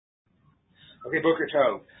Okay, Boker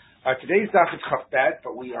Tov. Today's daf is Chovevei,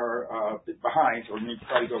 but we are a bit behind, so we're going to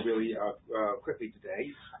try to go really quickly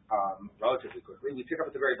today, relatively quickly. We pick up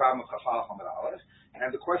at the very bottom of Bava Kamma,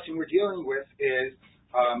 and the question we're dealing with is,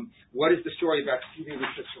 what is the story about feeding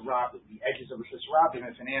Rishus Harabim, the edges of Rishus Harabim?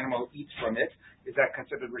 If an animal eats from it, is that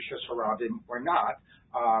considered Rishus Harabim or not?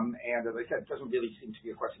 And as I said, it doesn't really seem to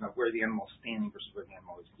be a question of where the animal is standing versus where the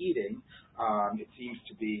animal is eating. It seems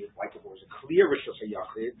to be like if it was a clear Rishus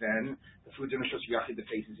Hayachid, then the food's in Rishus Hayachid, the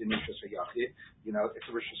face is in Rishus Hayachid. It's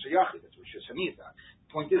a Rishus Hayachid, it's Rishus Hanizah.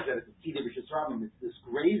 The point is that if it's feeding Rishus Harabim, it's this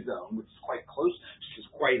gray zone, which is quite close, which is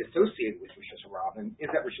quite associated with Rishus Harabim.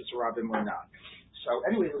 Is that Rishus Harabim or not? So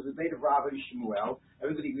anyway, it was a debate of Rabbi and Shmuel.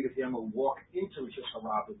 Everybody agreed if the animal walked into Rishus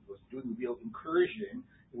Harabim, was doing a real incursion,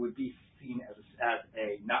 it would be seen as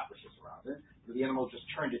a not Rishus Harabim. If the animal just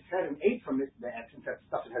turned its head and ate from it, and since that's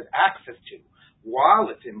stuff it has access to while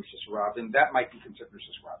it's in Rishus Harabim, that might be considered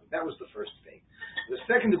Rishus Harabim. That was the first debate. The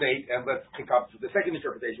second debate, and let's pick up the second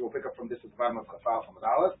interpretation. We'll pick up from this at the bottom of Bava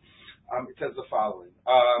Kamma. It says the following: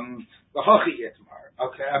 the Hachi Itmar.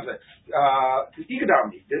 Okay, I'm sorry. The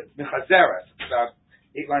Ikadami, the Mechazeres, about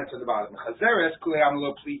 8 lines to the bottom. Mechazeres Kuleam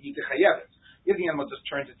Lo Pli Ikachayeves. If the animal just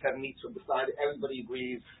turns its head and eats from the side, everybody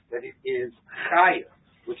agrees that it is chayav,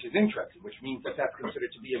 which is interesting, which means that that's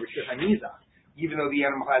considered to be a Rishus Hanizah, even though the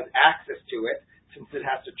animal has access to it. Since it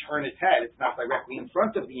has to turn its head, it's not directly in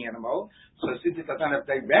front of the animal. So since it doesn't have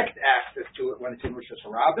direct access to it when it's in Rishus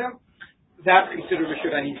Harabim, that's considered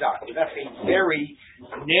Rishus Hanizah. So that's a very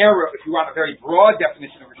narrow, if you want a very broad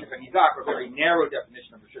definition of Rishus Hanizah, or a very narrow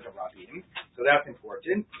definition of Rishus Harabim. So that's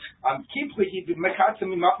important.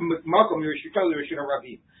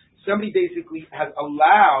 Somebody basically has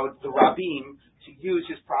allowed the Rabim to use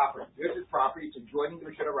his property. There's his property, it's adjoining the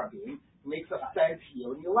Rishus Harabim. He makes a fence here,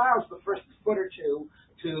 and he allows the first foot or two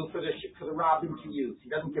for the Rabim to use. He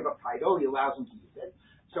doesn't give up title, he allows him to use it.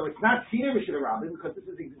 So it's not seen in Rishus Harabim because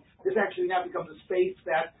this actually now becomes a space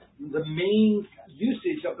that the main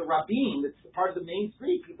usage of the Rabim, it's part of the main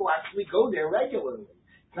street. People actually go there regularly.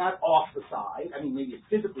 It's not off the side. I mean, maybe it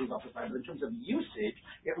physically is off the side, but in terms of usage,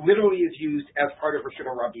 it literally is used as part of Rishus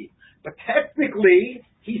Harabim. But technically,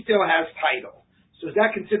 he still has title. So is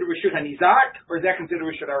that considered Rishus Hanizah, or is that considered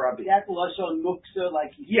Rishus Harabim? That lashon muksa,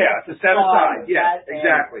 like you said. To set aside. Yes,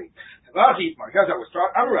 exactly.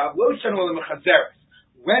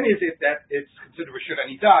 When is it that it's considered Rishus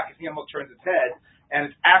Hanizah if the animal turns its head and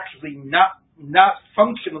it's actually not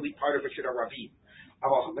functionally part of Rishus Harabim?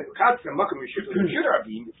 If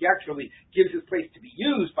he actually gives his place to be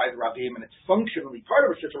used by the Rabim and it's functionally part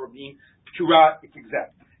of Rishus Harabim, it's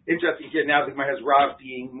exempt. Interesting here now the Gemara has Rav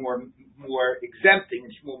being more exempting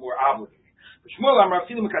and Shmuel more obligated.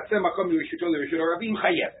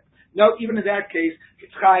 No, even in that case,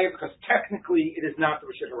 it's chayav because technically it is not the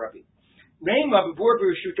Rishus Harabim. Now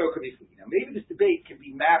maybe this debate can be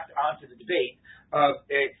mapped onto the debate of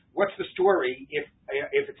what's the story if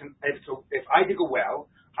I dig a well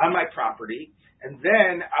on my property and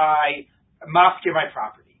then I mafkir my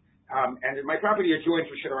property. And my property adjoins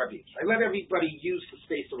Rishus Harabim. So I let everybody use the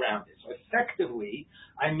space around it. So effectively,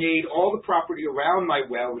 I made all the property around my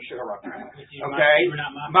well Rishus Harabim. Okay? But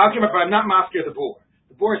I'm not mafkir the bore.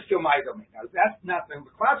 The bore is still my domain. Now, that's not the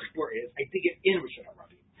classic bore is I dig it in Rishus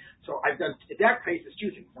Harabim. So I've done, in that case, there's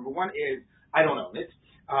two things. Number one is I don't own it.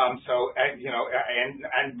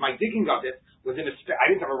 And my digging of it was I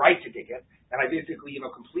didn't have a right to dig it. And I basically,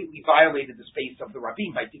 completely violated the space of the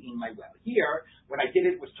Rabim by digging my well. Here, when I did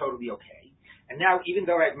it was totally okay. And now, even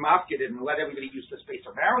though I've mafked it and let everybody use the space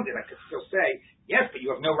around it, I could still say, yes, but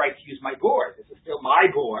you have no right to use my bore. This is still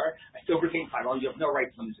my bore. I still retain title. You have no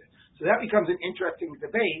right to use it. So that becomes an interesting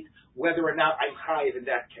debate whether or not I'm chayav in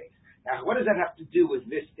that case. Now, what does that have to do with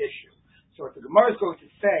this issue? So what the Gemara is going to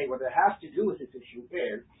say, what it has to do with this issue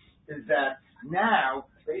is that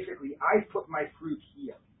now, basically, I put my fruit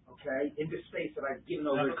here. Okay, in this space that I've given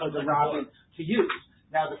over to the Rabbi to use.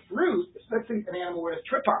 Now the fruit, let's say an animal were to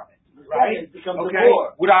trip on it, right? It becomes a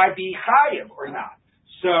bore. Would I be chayav or not?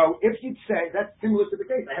 So if you'd say that's similar to the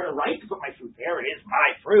case, I had a right to put my fruit there. It is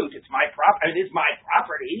my fruit. It's my it is my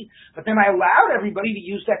property. But then I allowed everybody to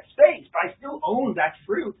use that space, but I still own that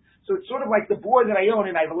fruit. So it's sort of like the bore that I own,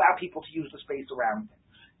 and I've allowed people to use the space around it.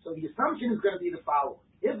 So the assumption is going to be the following.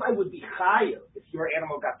 If I would be chayav, if your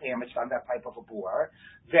animal got damaged on that type of a bore,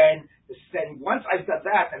 then once I've done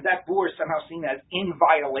that, and that bore is somehow seen as in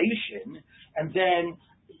violation, and then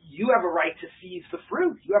you have a right to seize the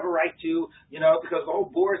fruit. You have a right to, because the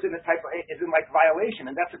whole bore is in violation,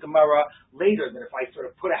 and that's a Gemara later, that if I sort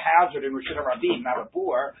of put a hazard in Rishus Harabim, not a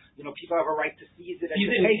bore, people have a right to seize it and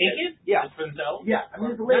to take it. Yeah. For themselves? Yeah. I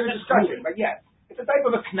mean, it's a later discussion, but yes. It's a type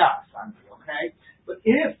of a knas on you, okay? Okay? But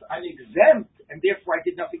if I'm exempt, and therefore I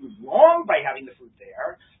did nothing wrong by having the fruit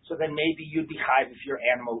there, so then maybe you'd be chayiv if your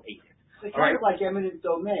animal ate it. It's kind of like eminent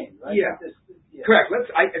domain, right? Yeah. Correct.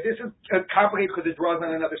 This is complicated because it draws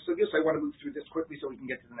on another sugya, so I want to move through this quickly so we can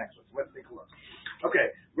get to the next one. So let's take a look.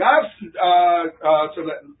 Okay. Rav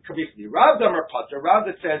Damar Pater, Rav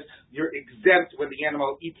that says you're exempt when the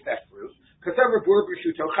animal eats that fruit. Kasavar bor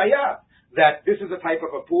b'shuto chayav. That this is a type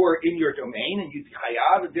of a bor in your domain, and you'd be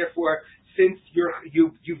chayav, and therefore, since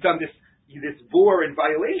you've done this bor in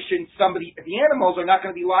violation, the animals are not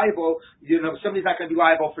going to be liable. Somebody's not going to be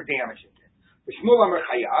liable for damaging it. Shmuel Amar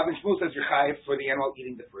Chayav, and Shmuel says you're chayav for the animal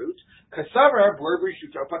eating the fruit. Kasavar bor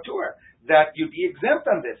b'shuto patur, that you'd be exempt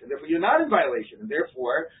on this, and therefore you're not in violation, and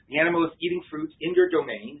therefore the animal is eating fruit in your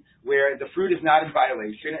domain where the fruit is not in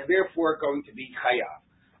violation, and therefore going to be chayav.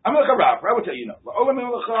 I'm like a Rav. I will tell you no.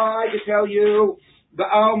 I can tell you the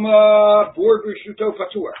alma bor b'shuto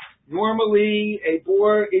patur. Normally, a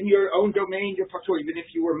bor in your own domain, you're patur, even if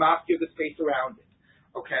you were mafia the space around it.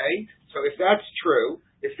 Okay? So if that's true,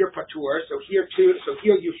 if you're patur, so here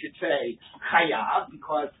you should say chayav,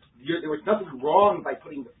 because there was nothing wrong by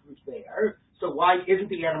putting the fruit there. So why isn't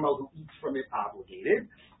the animal who eats from it obligated?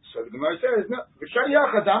 So the Gemara says, no. Because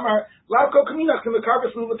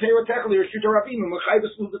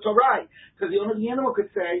the animal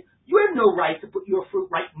could say, you have no right to put your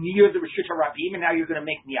fruit right near the Reshut HaRabim, and now you're going to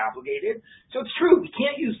make me obligated. So it's true, we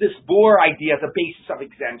can't use this bor idea as a basis of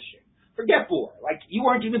exemption. Forget bor. Like, you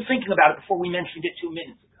weren't even thinking about it before we mentioned it 2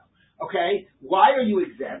 minutes ago. Okay? Why are you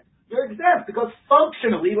exempt? You're exempt because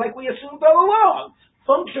functionally, like we assumed all along,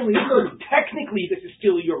 functionally, technically this is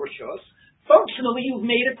still your Reshus. Functionally, you've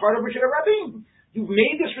made it part of Reshut HaRabim. You've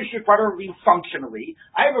made this Reshut part of HaRabim functionally.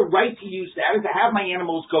 I have a right to use that and to have my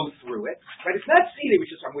animals go through it. Right? It's not Seder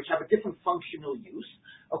Reshut, which have a different functional use.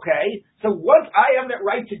 Okay? So once I have that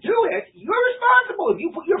right to do it, you're responsible. If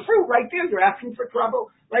you put your fruit right there, you're asking for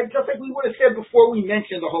trouble. Right? Just like we would have said before we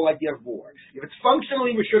mentioned the whole idea of bor. If it's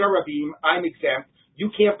functionally Reshut HaRabim, I'm exempt.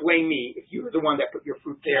 You can't blame me if you're the one that put your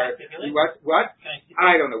fruit there. What?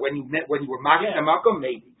 I don't know. When you were mocking the makom,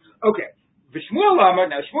 maybe. Okay. V'shmuel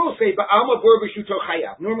Amar, now Shmuel say, ba'alma bor b'shuto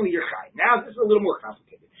chayav. Normally you're chayav. Now this is a little more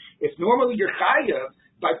complicated. If normally you're chayav,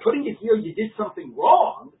 by putting it here you did something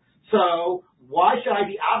wrong, so why should I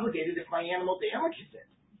be obligated if my animal damages it?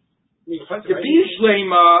 The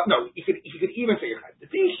Bishlema, no, you could even say you're chayav.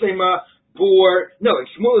 The Bishlema bor, no,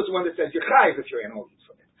 and Shmuel is the one that says you're chayav if your animal eats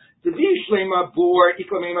from it. The Bishlema bor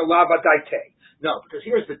iklamema lava daite. No, because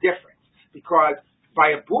here's the difference. Because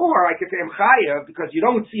by a bor I could say I'm chayav because you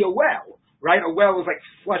don't see a well. Right, a well is like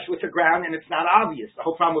flush with the ground, and it's not obvious. The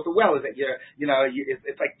whole problem with a well is that you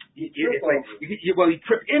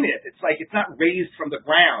trip in it. It's like it's not raised from the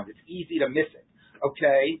ground. It's easy to miss it.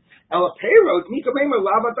 Okay,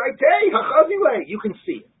 you can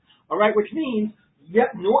see it. All right, which means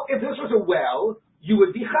if this was a well, you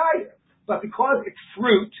would be chayav. But because it's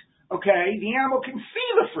fruit, okay, the animal can see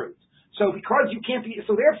the fruit. So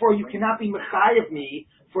therefore you cannot be mechayev me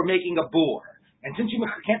for making a bor. And since you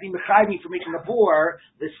can't be mechayev me for making a bor,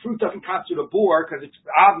 this fruit doesn't constitute a bor because it's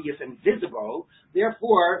obvious and visible.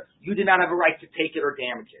 Therefore, you did not have a right to take it or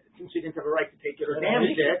damage it. And since you didn't have a right to take it or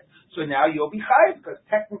damage it, so now you'll be chayev because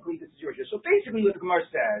technically this is yours. So basically, what the Gemara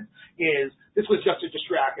says is this was just a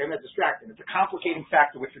distraction. It's a complicating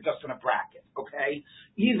factor which you're just going to bracket. Okay,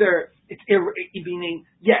 either it's meaning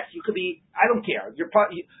yes, you could be. I don't care. You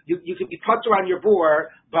could be putter on your bor,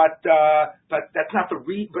 but that's not the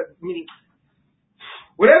but meaning.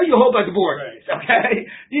 Whatever you hold by the bor, right. Okay?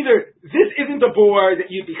 Either this isn't a bor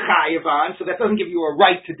that you'd be chayiv on, so that doesn't give you a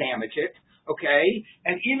right to damage it, okay?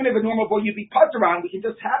 And even if a normal bor you'd be putter on, we can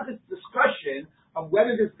just have this discussion of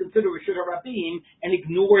whether this is considered Reshut HaRabim and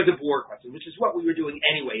ignore the bor question, which is what we were doing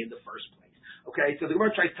anyway in the first place. Okay, so the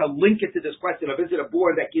Gemara tries to link it to this question of is it a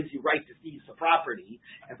bor that gives you right to seize the property,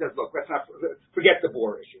 and says, look, let's not forget the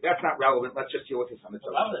bor issue. That's not relevant. Let's just deal with this on its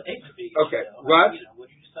own. Okay, what? What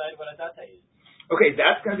do you decide what I thought that is? Okay,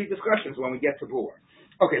 that's going to be discussions when we get to bor.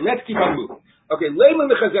 Okay, let's keep on moving. Okay,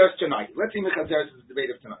 Leiman Mechazeres tonight. Let's see Mechazeres is the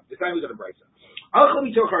debate of tonight. This time we got a brisa. Alchel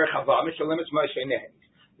mitoch harachava mishalemes moshe nehenis.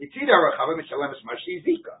 Yitzida harachava mishalemes moshe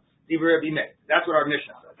zika. Divrei Rabbi Meir. That's what our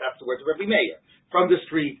Mishnah says. That's the words of Rabbi Meir. From the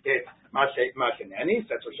street it's moshe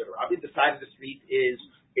nehenis. That's Reshut HaRabim. The side of the street is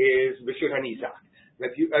Reshut HaNizak.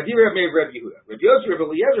 Divrei Rabbi Meir Rabbi Yehuda. Rabbi Yosef Rabbi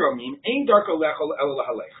Eliezer mean ein darko lechol elo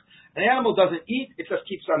lahalech. An animal doesn't eat; it just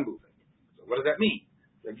keeps on moving. What does that mean?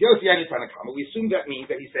 We assume that means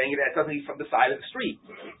that he's saying that it doesn't eat from the side of the street.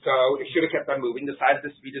 So it should have kept on moving. The side of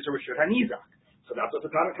the street is a Reshut HaNizak. So that's what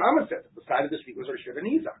the Tana Kama says. The side of the street was a Reshut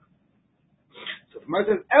HaNizak. So the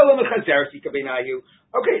Gemara says,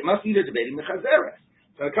 Okay, it must be they're debating mechazeres.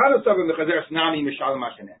 So the Tana Sava mechazeres nami mishalim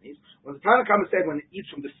mashanemis. When the Tana Kamma said when it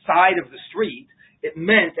eats from the side of the street, it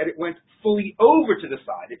meant that it went fully over to the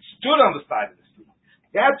side. It stood on the side of the street.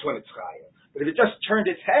 That's when it's chayav. But if it just turned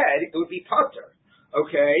its head, it would be pater.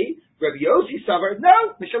 Okay? Rabbi Yossi Savar,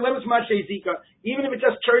 no, Mishalemus Mashe Zika. Even if it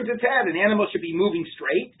just turns its head, an animal should be moving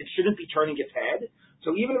straight. It shouldn't be turning its head.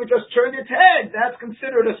 So even if it just turned its head, that's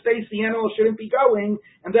considered a space the animal shouldn't be going,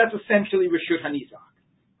 and that's essentially Reshut Hanizak.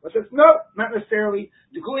 But says, no, not necessarily.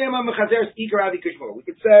 We could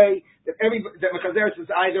say that that Mechazeres is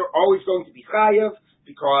either always going to be chayav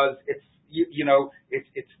because it's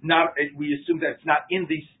it's not. We assume that it's not in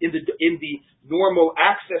the normal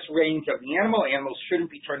access range of the animal. Animals shouldn't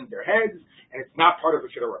be turning their heads, and it's not part of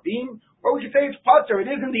Reshut Rabim. Or we could say it's pater. It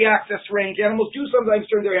is in the access range. Animals do sometimes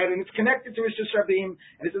turn their head, and it's connected to Reshut Rabim,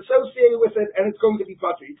 and it's associated with it, and it's going to be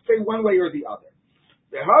pater. You could say one way or the other.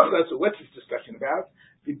 So what's this discussion about?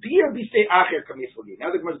 Now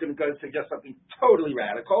the Gemara is going to go and suggest something totally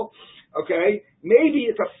radical. Okay, maybe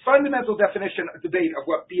it's a fundamental definition of debate of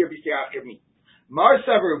what bia b'sei acher means. Mar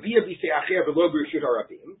savar bia b'sei acher v'lo b'reshut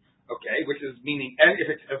harabim. Okay, which is meaning, and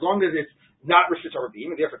if it's as long as it's not reshut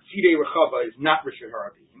harabim, and therefore tzidei rechava is not reshut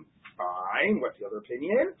harabim. Fine. What's the other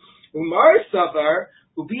opinion? Umar savar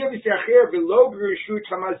bia b'sei acher v'lo b'reshut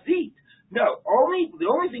hamazit. No, the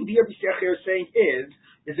only thing bia b'sei acher is saying is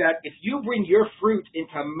that if you bring your fruit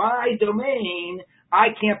into my domain,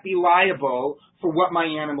 I can't be liable for what my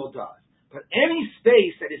animal does. But any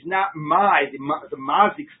space that is not the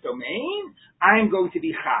mazik's domain, I'm going to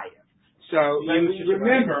be chayav. So you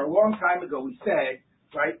remember, a long time ago we said,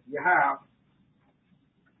 right, you have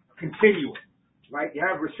continuum, right? You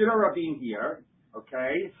have Reshut Rabim here,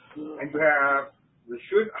 okay, and you have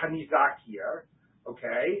Reshut Hanizak here,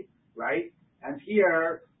 okay, right? And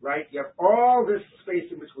here, right, you have all this space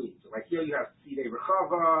in between. So right here you have Tzidei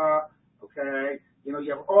Rechava, okay,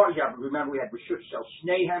 remember we had Reshut Shel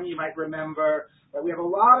Shnehem, you might remember, but we have a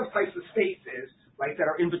lot of types of spaces, right, that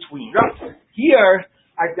are in between. Right? Here,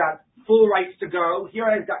 I've got full rights to go, here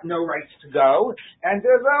I've got no rights to go, and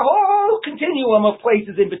there's a whole continuum of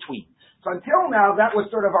places in between. So until now, that was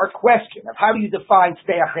sort of our question of how do you define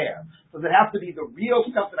stay acher? Does it have to be the real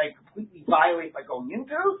stuff that I completely violate by going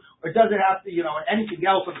into, or does it have to, anything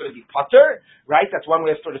else is going to be putter, right? That's one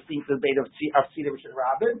way of sort of seeing the debate of Tzidei Reshut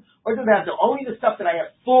Rabim. Or does it have to only the stuff that I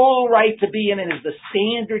have full right to be in and is the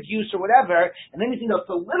standard use or whatever, and anything that's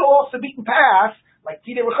a little off the beaten path, like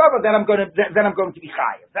Tzidei Rechava, then I'm going to be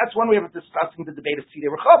chayav. That's one way of discussing the debate of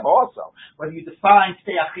Tzidei Rechava also. Whether you define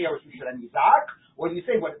stay acher as Reshut Hanizak, or do you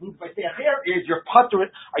say what it means by stay acher is you're putter.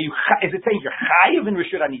 Is it saying you're chayav in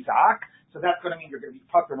Reshut Hanizak? So that's going to mean you're going to be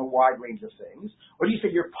putter in a wide range of things. Or do you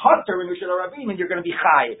say you're putter in Reshut Rabim and you're going to be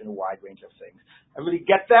chayav in a wide range of things? Everybody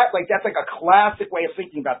get that? Like that's like a classic way of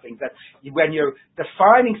thinking about things. That when you're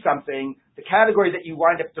defining something, the category that you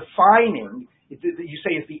wind up defining, you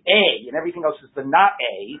say is the A, and everything else is the not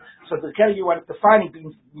A. So the category you wind up defining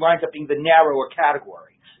winds up being the narrower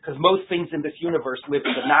category, because most things in this universe live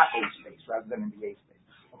in the not A space rather than in the A space.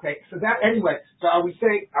 Okay, so that anyway. So are we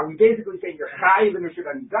basically saying you're chayiv in Reshut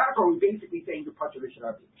Hanizak, or are we basically saying you're patur Reshut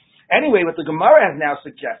Rabim? Anyway, what the Gemara has now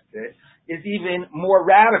suggested is even more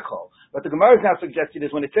radical. What the Gemara has now suggested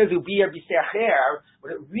is when it says ubiyah b'sei acher,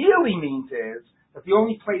 what it really means is that the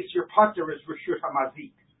only place you're patur is Reshut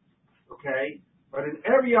Hamazik. Okay, but in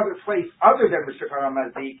every other place other than Reshut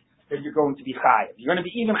Hamazik, then you're going to be chayiv. You're going to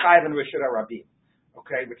be even chayiv in Reshut Rabim.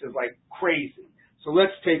 Okay, which is like crazy. So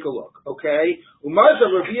let's take a look, okay? So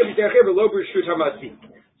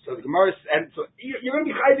the Gemara, and so you're going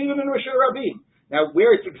to be chayiv even in Reshut Rabim. Now,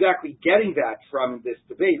 where it's exactly getting that from in this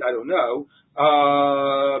debate, I don't know.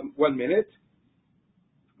 1 minute.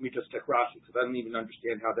 Let me just check Rashi, because I don't even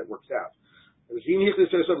understand how that works out. But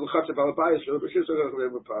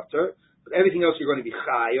everything else you're going to be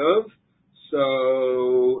chayiv.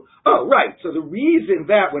 So, right. So the reason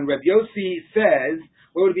that when Rabbi Yossi says,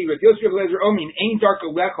 what would it be? Rabbi Yossi Rabbi Linzer mean ain't dark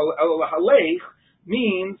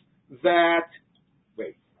means that.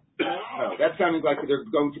 Wait, no, that's sounding like they're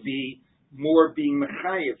going to be more being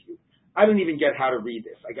mechayev you. I don't even get how to read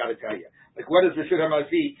this. I got to tell you, like, what does the Reshut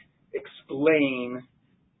Hamazik explain?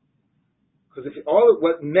 Because if all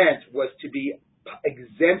what meant was to be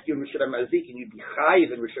exempt in Reshut Hamazik and you'd be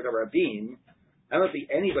chayev in Reshut Rabim, I don't see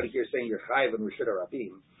anybody here saying you're chayev in Reshut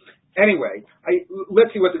Rabim. Anyway,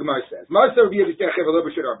 let's see what the Gemara says. The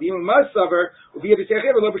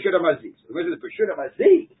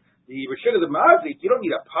Reshut of the Mazik, you don't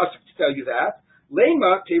need a pasuk to tell you that.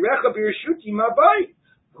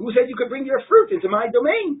 Who said you could bring your fruit into my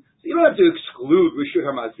domain? So you don't have to exclude Reshut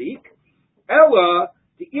Hamazik. Ella,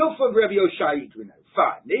 the Ilfog Rabbi Yoshai.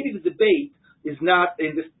 fine. Maybe the debate is not,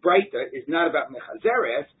 in this Breita, is not about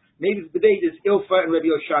Mechazeres. Maybe the debate is Ilfa and Rabbi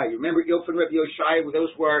Yoshai. Remember Ilfa and Rabbi Yoshai,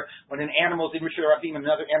 those were when an animal's in Rishut Rabim and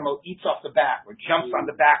another animal eats off the back or jumps on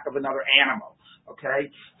the back of another animal.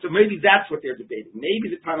 Okay? So maybe that's what they're debating.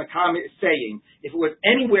 Maybe the Bava Kamma is saying, if it was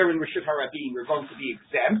anywhere in Rishut Harabim, we're going to be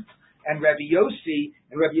exempt. And Rabbi Yossi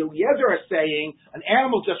and Rabbi Eliezer are saying, an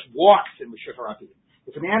animal just walks in Rishut Harabim.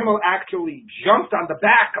 If an animal actually jumped on the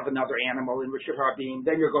back of another animal in Rishut Harabim,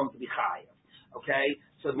 then you're going to be chayav. Okay?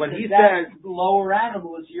 So when he says lower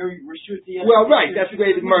animals, you're Rishut. Well, right, that's the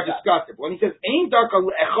way the Gemara discussed it. When he says Ein darka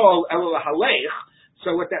echol elo lahalech,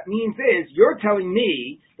 so what that means is you're telling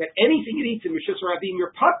me that anything it eats in Rishus Rabim,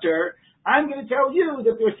 you're putter. I'm going to tell you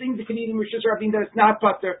that there are things that can eat in Rishus Rabim that it's not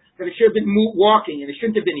putter, that it should have been walking and it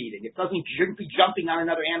shouldn't have been eating. It shouldn't be jumping on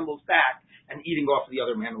another animal's back and eating off of the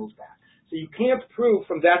other animal's back. So you can't prove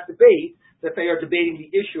from that debate that they are debating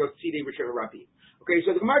the issue of Tzidei Rishus Rabim. Okay,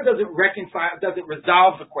 so the Gemara doesn't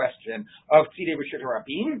resolve the question of Tzidei Rishut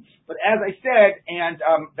Harabim, but as I said, and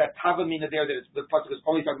that Tavamina there, that the pasuk is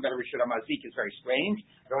only talking about a Rishut Hamazik is very strange.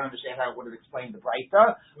 I don't understand how it would have explained the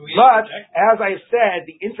Breita. But as I have said,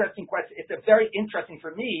 the interesting question, it's a very interesting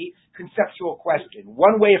for me conceptual question.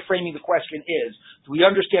 One way of framing the question is, do we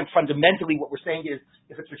understand fundamentally what we're saying is,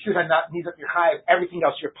 if it's Rishut Hanizat Yerchayev, everything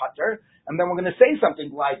else you're putter, and then we're going to say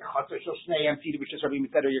something like Chatzar Shel Shnei Tzidei Rishut Harabim,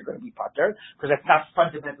 etc. You're going to be putter, because that's not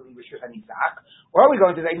fundamentally Rishut Hanizak. Or are we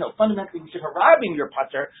going to say, no, fundamentally Rishut Harabim you're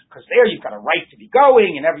putter, because there you've got a right to be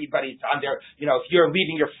going, and everybody's on there, if you're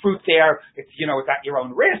leaving your fruit there, it's at your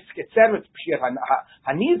own risk, etc. It's Pshir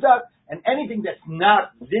Hanizak, and anything that's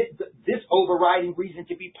not this overriding reason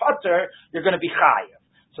to be putter, you're going to be chayav.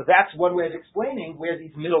 So that's one way of explaining where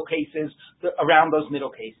these middle cases, around those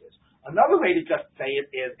middle cases. Another way to just say it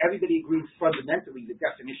is, everybody agrees fundamentally the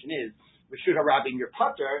definition is Rishut Harabim your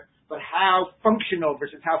putter, but how functional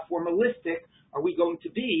versus how formalistic are we going to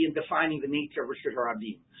be in defining the nature of Rishut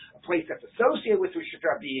Harabim? A place that's associated with Rishut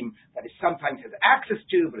Harabim, that is sometimes has access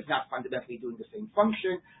to, but is not fundamentally doing the same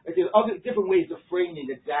function. There's other different ways of framing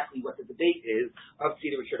exactly what the debate is of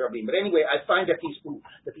Tzidei Rishut Harabim. But anyway, I find that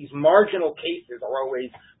these marginal cases are always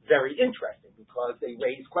very interesting because they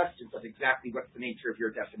raise questions of exactly what's the nature of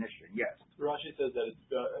your definition. Yes. Rashi says that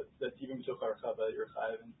that's even B'tochar Chava you're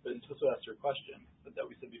chayav, but it's also asked your question, but that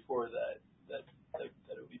we said before that it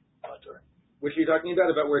would be patur. Which are you talking about?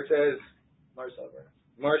 About where it says Mar Savar.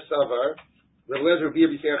 Mar Savar. The letter of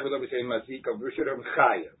B'Yisayach will say Mazik of Rishut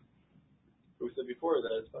Chayav. We said before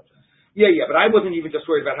that it's patur. Yeah, but I wasn't even just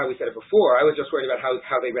worried about how we said it before. I was just worried about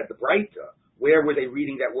how they read the Breita. Where were they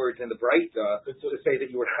reading that word in the Breita to say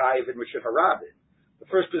that you were chayiv in Rishut Harabim? The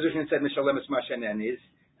first position said Mishalemis Mashenenis,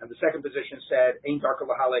 and the second position said Ein Darka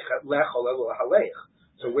Lahalech Lechol Elo Lahalech.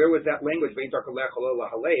 So where was that language Ein Darka Lechol Elo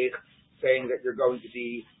Lahalech saying that you're going to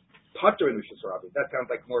be putter in Rishut Harabim? That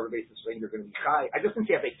sounds like more of a basis saying you're going to be chayiv. I just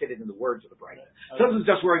didn't see how they fit it in the words of the Breita. Some is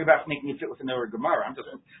just worrying about making it fit with another Gemara. I just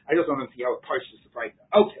don't want to see how it parses the Breita.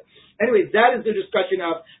 Okay. Anyway, that is the discussion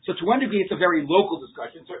of, so to one degree it's a very local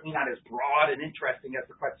discussion, certainly not as broad and interesting as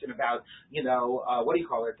the question about, what do you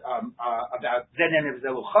call it, about Zenen and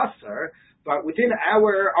Zelu Chaser, but within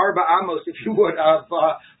our Arba Amos, if you would, of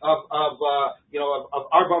Arba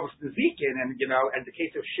Amos Nezikin and the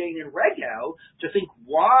case of Shein and Regel, to think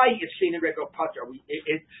why is Shein and Regel Pater?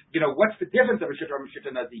 What's the difference of Rishut Harabim and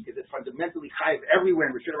Rishut Nazik? Is it fundamentally chayiv everywhere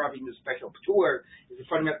and Rishut Harabim is special Patur? Is it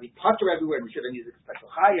fundamentally Pater everywhere and Rishut Nazik is special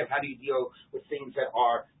chayiv? How do you deal with things that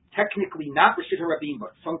are technically not Rishut Harabim,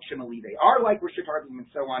 but functionally they are like Rishut Harabim and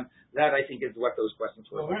so on? That, I think, is what those questions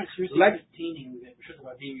were. Well, we're not seriously entertaining that Rishut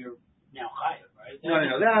Harabim you're now chayav, right?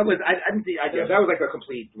 No. That was, I didn't see, that was like a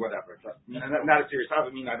complete whatever. Not a serious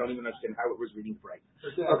topic. I don't even understand how it was reading right.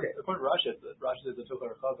 Okay. According to Rashi says the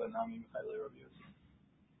Tochar Chava Nami Michael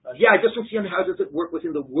Rabbi. Yeah, I just don't see how does it work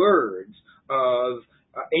within the words of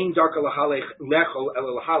Ein Darka Lahalech Lechol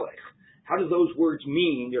Elo Lahalech. How do those words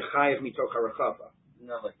mean you're chayav mitoch harachava?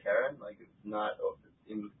 Not like Karen, like it's not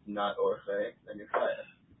orche, then you're chayav.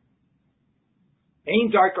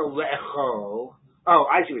 Ein Darka Lechol. Oh,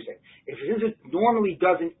 I see what you're saying. If it normally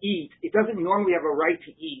doesn't eat, it doesn't normally have a right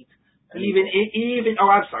to eat. Even,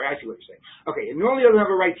 I'm sorry, I see what you're saying. Okay, it normally doesn't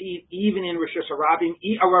have a right to eat even in Rishus Harabim.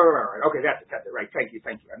 Right. Okay, that's it. Right, thank you.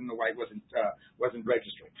 I don't know why it wasn't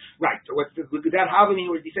registering. Right, so what that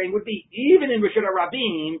Havamim would be saying would be, even in Rishus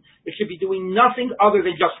Harabim, it should be doing nothing other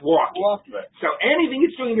than just walking. Right. So anything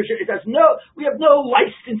it's doing in Rishus, we have no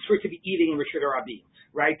license for it to be eating in Rishus Harabim.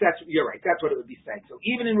 Right, you're right. That's what it would be saying. So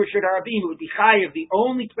even in Rishut Harabim, it would be chayav. The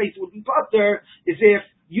only place it would be patur is if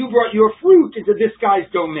you brought your fruit into this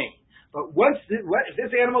guy's domain. But if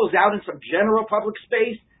this animal is out in some general public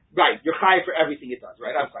space, Right, you're chayiv for everything it does,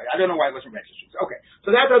 right? I'm sorry, I don't know why it wasn't registered. Okay,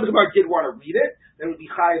 so that's how the Gemara did want to read it. That would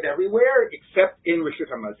be chayiv everywhere except in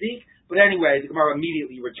Rishut HaMazik. But anyway, the Gemara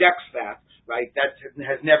immediately rejects that, right? That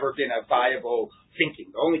has never been a viable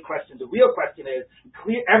thinking. The real question is,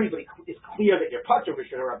 everybody is clear that you're part of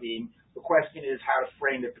Rishut HaRabim. The question is how to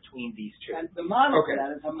frame it between these two. And the mana for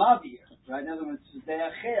that is Hamavir, right? In other words,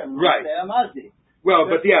 De'achem, right? De'amazi.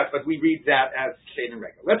 Well, but we read that as Shade and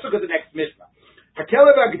Regular. Let's look at the next Mishnah.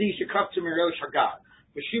 Hakelev Agdish Kaptu Mirosh Hagad,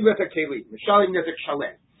 Yeshivat HaKelim, Mishalim Nezek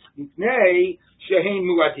Shalem, Mipnei Shehein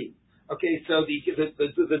Muadim. Okay, so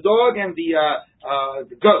the dog and the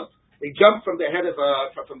goat, they jump from the head of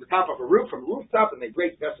from the top of a roof, from the rooftop, and they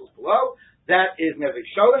break vessels below. That is Nezek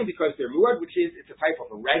Shalem because they're muad, which is, it's a type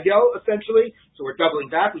of a regel, essentially. So we're doubling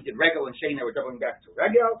back. We did regel and shein, now we're doubling back to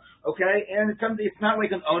regel. Okay, and it's not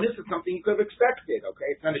like an onus, it's something you could have expected.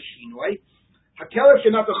 Okay, it's not a shinoi. Hakelev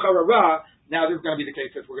Shenata Charara, now this is going to be the case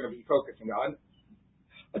that we're going to be focusing on.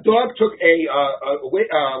 A dog took a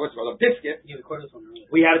biscuit.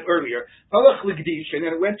 We had it earlier. And then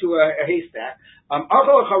it went to a haystack. It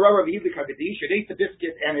ate the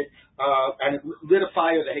biscuit and it lit a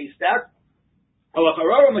fire in the haystack. On the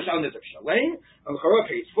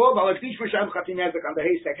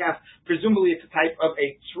haystack half, presumably it's a type of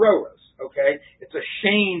a tzroros. Okay, it's a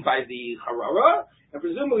shane by the harara, and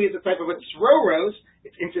presumably it's a type of a tzroros.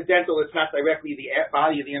 It's incidental. It's not directly the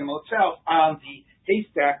body of the animal itself on the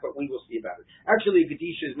haystack, but we will see about it. Actually,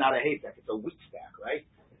 Gadisha is not a haystack; it's a wheat stack, right?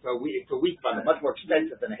 It's a wheat bundle, much more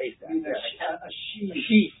expensive than a haystack. A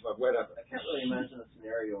sheaf of whatever. I can't really imagine a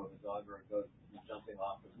scenario of a dog or a goat jumping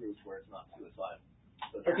off the roof where it's not suicidal.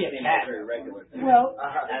 So it seems very regular thing. Well,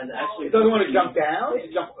 and actually, it doesn't want to jump down.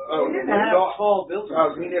 It's a tall building.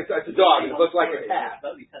 I mean, it's a dog. It looks like a cat.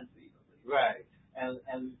 That'd be 10 feet. Right.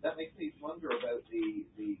 And that makes me wonder about the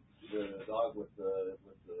dog with the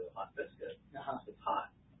hot biscuit. It's hot.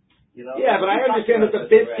 You know? Yeah, but I understand that the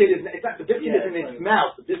biscuit is not the biscuit is in its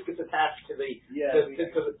mouth. The biscuit's attached to the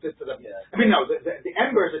I mean, no, the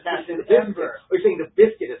ember is attached to the biscuit. Or you're saying the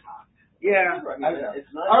biscuit is hot? Yeah.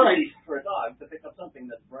 It's not easy for a dog to pick up something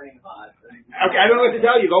that's burning hot. Okay, I don't know what to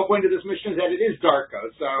tell you. The whole point of this mission is that it is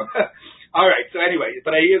darko. So, all right. So anyway,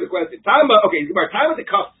 but I hear the question. Time with the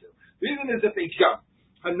kafsu. The reason is if they jump.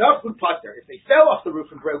 Enough with putter. If they fell off the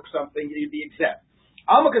roof and broke something, you'd be exempt.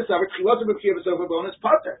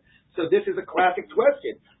 So this is a classic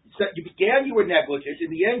question. So you were negligent. In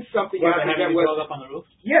the end, something happened that was... dog up on the roof?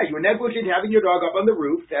 Yeah, you were negligent having your dog up on the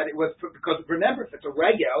roof. That it was because, remember, if it's a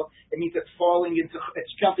regel, it means it's jumping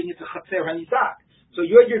into chatzer hanizak. So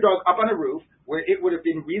you had your dog up on a roof where it would have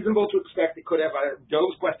been reasonable to expect it could have,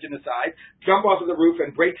 Dove's question aside, jump off of the roof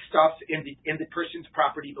and break stuff in the person's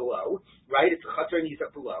property below, right? It's a chatzer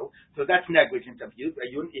hanizak below. So that's negligent of you.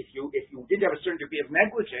 If you did have a certain degree of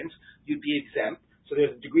negligence, you'd be exempt. So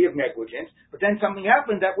there's a degree of negligence, but then something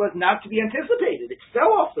happened that was not to be anticipated. It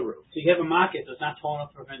fell off the roof. So you have a market, so it's not tall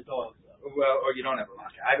enough to prevent dogs. Well, or you don't have a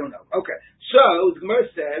market. I don't know. Okay. So the Gemara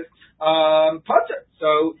says, putter.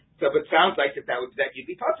 So it sounds like that you'd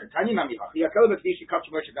be putter. If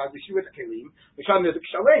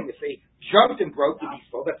they jumped and broke, you'd be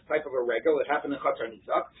full. That's the type of a regel. It happened in Chatzar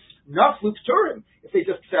Nizak. Naflu Turim. If they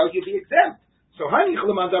just fell, you'd be exempt. So that's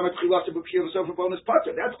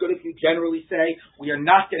good if you generally say we are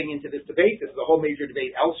not getting into this debate. This is a whole major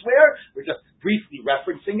debate elsewhere. We're just briefly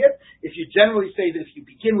referencing it. If you generally say that if you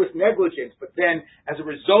begin with negligence, but then as a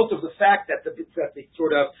result of the fact that you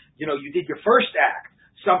did your first act,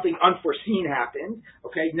 something unforeseen happened,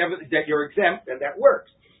 okay, that you're exempt, then that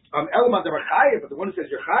works. But the one who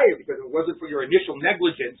says you're chayav because if it wasn't for your initial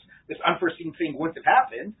negligence, this unforeseen thing wouldn't have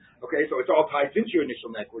happened. Okay, so it's all tied into your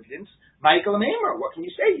initial negligence. Michael and Amar, what can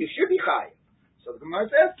you say? You should be chayav. So the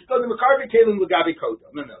Gemara says, no.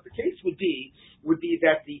 The case would be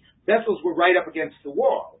that the vessels were right up against the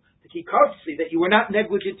wall. To keep custody that you were not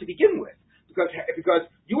negligent to begin with, because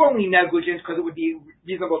you only negligent because it would be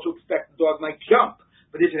reasonable to expect the dog might jump.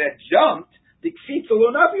 But if it had jumped, it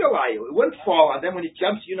wouldn't fall on them when it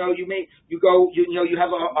jumps. You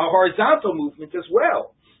have a horizontal movement as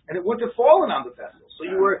well, and it wouldn't have fallen on the vessel. So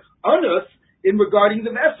you were honest in regarding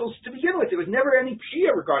the vessels to begin with. There was never any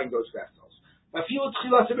pshia regarding those vessels. You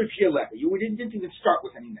didn't even start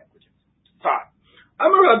with any negligence. Fine.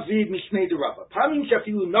 There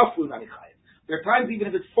are times even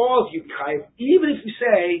if it falls, you chayiv, even if you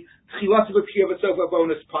say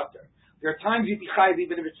there are times you'd be chayiv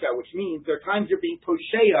even if it's so, which means there are times you're being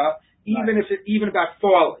posheya even about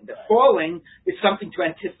falling. That falling is something to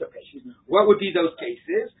anticipate. What would be those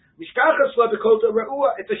cases? It's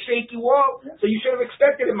a shaky wall, so you should have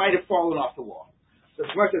expected it might have fallen off the wall. So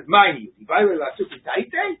the Gemara says, "Mine you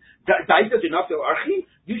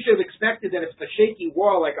should have expected that if it's a shaky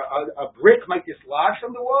wall, like a brick might dislodge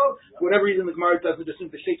from the wall. For whatever reason, the Gemara doesn't assume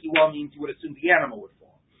the shaky wall means you would assume the animal would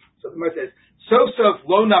fall. So the Gemara says, "So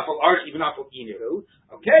lo nafal archi v'nafal inu."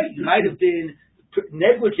 Okay, you might have been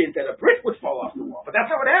negligent that a brick would fall off the wall, but that's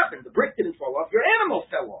not what happened. The brick didn't fall off; your animal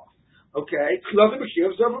fell off. Okay, so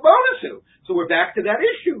we're back to that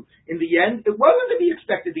issue. In the end, it wasn't to be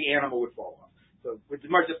expected the animal would fall off. So the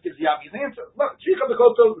Gemara just gives the obvious answer. Look,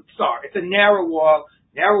 it's a narrow wall,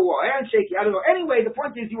 and shaky. I don't know. Anyway, the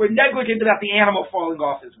point is you were negligent about the animal falling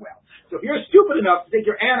off as well. So if you're stupid enough to take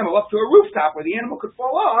your animal up to a rooftop where the animal could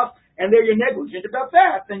fall off, and there you're negligent about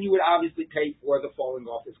that, then you would obviously pay for the falling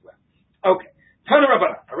off as well. Okay. Tana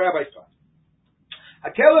Rabbana, a rabbi's talk.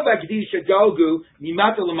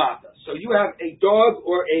 So you have a dog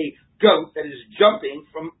or a goat that is jumping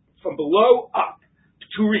from below up.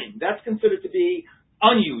 Turim. That's considered to be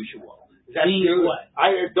unusual. That what?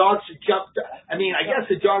 Either dogs should jump. I guess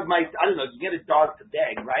a dog might. I don't know. You get a dog to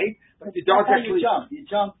beg, right? But the dog actually jump. You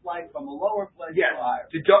jump like from a lower place to a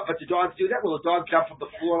higher. But do dogs do that? Will a dog jump from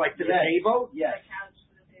the floor like to the table? Yes.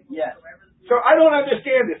 Yes. So I don't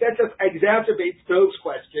understand this. That just exacerbates Dove's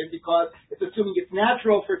question because it's assuming it's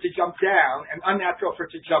natural for it to jump down and unnatural for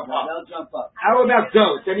it to jump up. They'll jump up. How about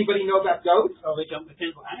goats? Anybody know about goats? Oh, they jump.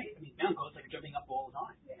 Down goats like jumping up all the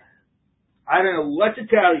time. I don't know what to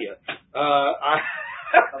tell you. I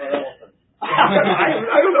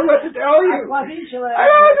don't know what to tell you. I don't know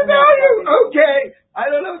what to tell you. Okay. I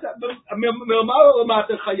don't know. From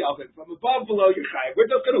above, below, you're chayav. We're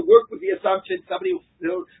just going to work with the assumption somebody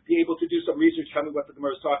will be able to do some research, tell me what the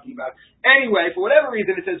Gemara is talking about. Anyway, for whatever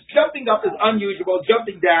reason, it says jumping up is unusual,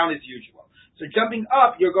 jumping down is usual. So jumping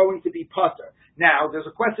up, you're going to be putter. Now, there's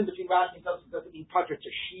a question between Rashi and Tosfos. Does it mean putter to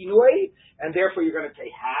shinoi, and therefore you're going to pay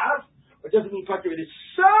half? Or does it mean putter? It is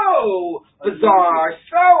so bizarre,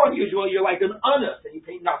 so unusual, you're like an anus, and you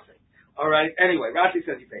pay nothing. All right? Anyway, Rashi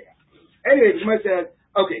says you pay half. Anyway, the Gemara says,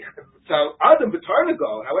 okay, so Adam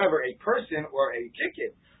B'Tarnago, however, a person or a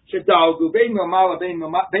chicken, whichever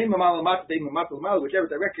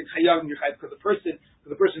direction, because the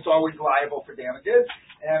person's always liable for damages,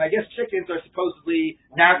 and I guess chickens are supposedly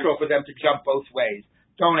natural for them to jump both ways.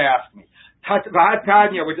 Don't ask me.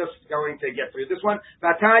 Vatanya, we're just going to get through this one.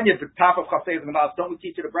 Vatanya, the top of Chovevei and the mouth. Don't we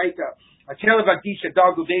teach it a breakup? That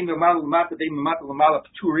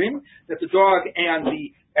the dog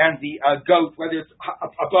and the goat, whether it's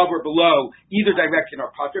above or below, either direction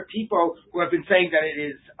or putter. People who have been saying that it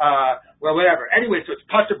is, whatever. Anyway, so it's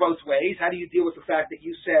putter both ways. How do you deal with the fact that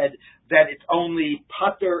you said that it's only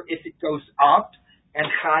putter if it goes up and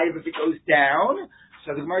chayiv if it goes down?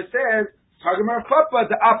 So the Gemara says,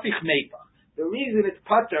 the reason it's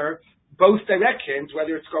putter both directions,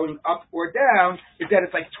 whether it's going up or down, is that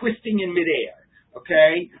it's like twisting in midair.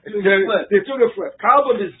 Okay? They're sort of flip.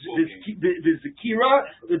 Kalba is Zakira.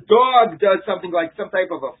 The dog does something like some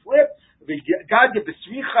type of a flip. The God gets the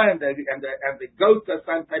sricha, and the goat does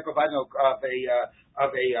some type of a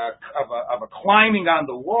climbing on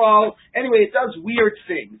the wall. Anyway, it does weird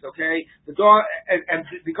things. Okay? The dog and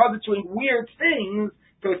because it's doing weird things.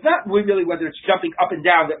 So it's not really whether it's jumping up and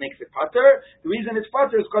down that makes it putter. The reason it's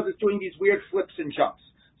putter is because it's doing these weird flips and jumps.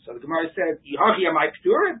 So the Gemara says, "Ihachi amai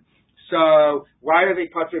pturim." So why are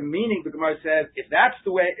they putter? Meaning the Gemara says, if that's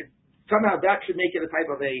the way, somehow that should make it a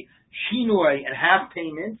type of a shinoi and half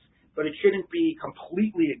payments, but it shouldn't be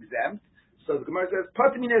completely exempt. So the Gemara says,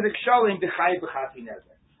 "Pater minezek shalim b'chayiv b'chati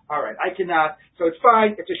nezek." All right, I cannot. So it's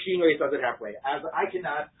fine. It's a shinoi. It does it halfway. As I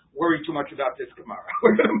cannot worry too much about this Gemara.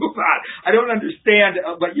 We're going to move on. I don't understand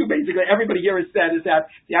what you basically, everybody here has said is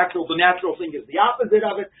that the natural thing is the opposite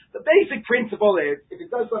of it. The basic principle is, if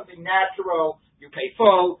it does something natural, you pay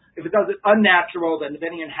full. If it does it unnatural, then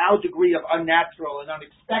depending on how degree of unnatural and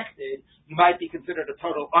unexpected, you might be considered a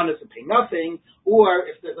total honest and pay nothing. Or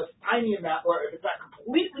if there's a tiny amount, or if it's not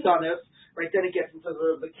completely honest, right, then it gets into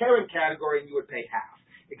the Karen category and you would pay half.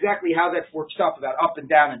 Exactly how that works up, about up and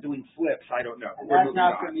down and doing flips, I don't know. And that's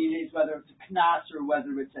not for me, whether it's a knas or whether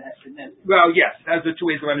it's a hesed. Well, yes, those are two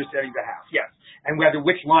ways of understanding the half, yes. And whether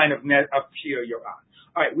which line of shir you're on.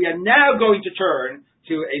 All right, we are now going to turn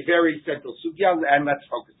to a very central sugya, and let's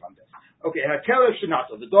focus on this. Okay, Hatela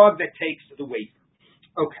Shinato, the dog that takes the wafer.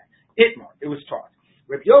 Okay, Itmar, it was taught.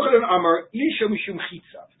 Rabbi Yochanan Amar, Isha Mishum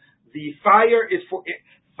Chitzav. The fire is for it.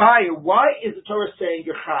 Fire, why is the Torah saying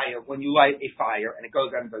you're chayav when you light a fire and it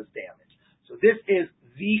goes out and does damage? So this is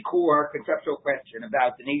the core conceptual question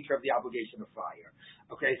about the nature of the obligation of fire.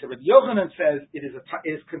 Okay, so Rabbi Yochanan says it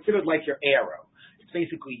is considered like your arrow. It's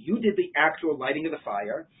basically you did the actual lighting of the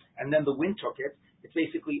fire, and then the wind took it It's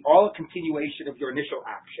basically all a continuation of your initial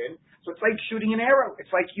action. So it's like shooting an arrow.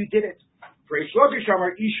 It's like you did it.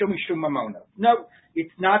 No,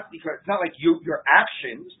 it's not, because it's not like your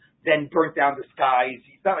actions then burnt down the skies.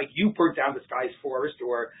 It's not like you burnt down the skies forest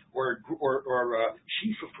or a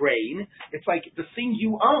sheaf of grain. It's like the thing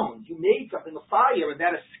you own. You made something, a fire, and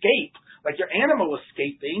that escaped, like your animal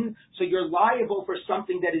escaping. So you're liable for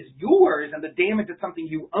something that is yours, and the damage that something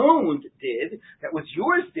you owned did, that was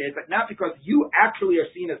yours did, but not because you actually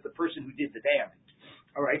are seen as the person who did the damage.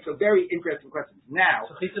 All right, so very interesting questions. Now,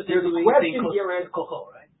 so there's a question here as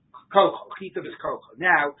koko, right? Koko. Chitav is koko.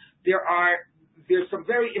 Now, there's some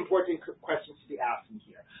very important questions to be asking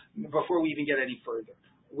here before we even get any further,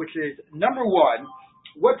 which is, number one,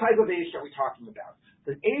 what type of Eish are we talking about?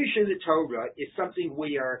 The Eish in the Torah is something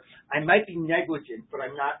where I might be negligent, but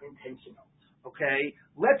I'm not intentional. Okay?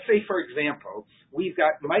 Let's say, for example, we've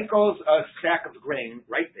got Michael's sack of grain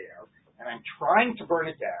right there, and I'm trying to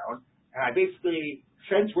burn it down, and I basically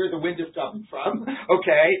sense where the wind is coming from,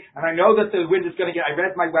 okay? And I know that the wind is going to I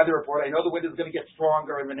read my weather report, I know the wind is going to get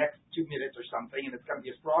stronger in the next 2 minutes or something, and it's going to be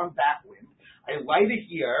a strong back wind. I light it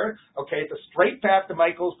here, okay, it's a straight path to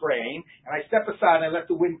Michael's brain, and I step aside and I let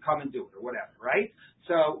the wind come and do it, or whatever, right?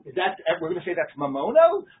 So is that, we're going to say that's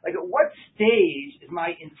mamono? Like, at what stage is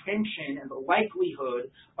my intention and the likelihood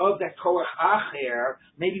of that koach acher,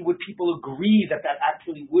 maybe would people agree that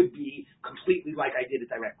actually would be completely like I did it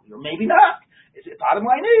directly, or maybe not? Bottom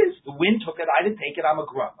line is, the wind took it, I didn't take it, I'm a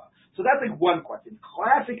grumma. So that's like one question.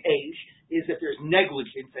 Classic Eish is if there's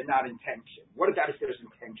negligence and not intention. What about if there's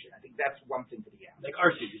intention? I think that's one thing to be asked. Like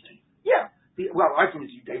arson, you're saying? Yeah. Arson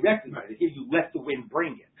is you directly right. Here you let the wind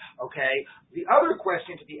bring it. Okay? The other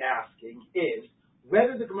question to be asking is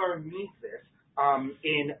whether the Gemara means this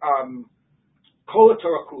in Kol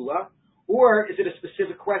Torah Kula, or is it a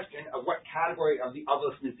specific question of what category of the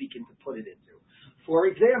Avos Nezikin to put it into? For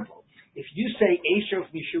example, if you say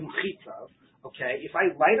Eishav Mishum Chitzav, okay, if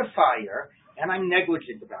I light a fire and I'm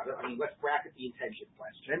negligent about it, I mean, let's bracket the intention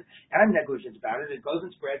question, and I'm negligent about it and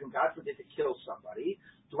spreads, and God forbid it kills somebody,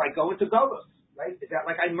 do I go into Golos, right? Is that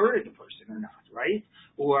like I murdered the person or not, right?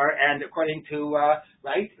 And according to,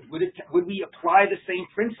 right, would we apply the same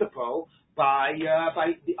principle by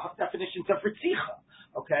the definitions of Ritzicha?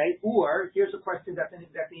 Okay, or here's a question that the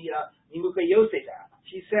Nimuka Yosef asked.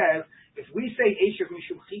 She says, if we say Eishav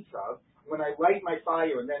Mishum Chitzav, when I light my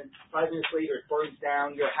fire and then 5 minutes later it burns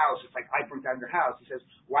down your house, it's like I burnt down your house. He says,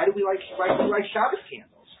 why do we light Shabbos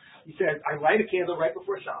candles? He says, I light a candle right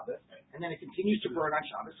before Shabbos, and then it continues to burn on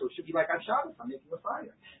Shabbos, so it should be like on Shabbos, I'm making a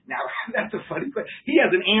fire. Now, that's a funny question. He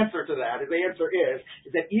has an answer to that. His answer is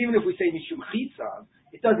that even if we say Mishum Chitzav,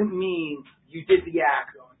 it doesn't mean you did the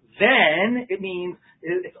act. Then it means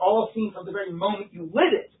it's all seen from the very moment you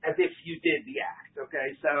lit it as if you did the act.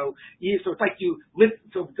 Okay, so it's like you lit.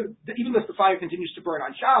 So even if the fire continues to burn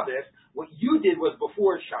on Shabbos, what you did was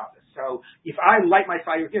before Shabbos. So if I light my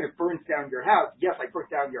fire here, it burns down your house. Yes, I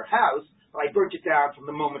burnt down your house, but I burnt it down from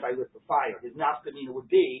the moment I lit the fire. His nafkamina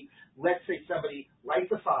would be: let's say somebody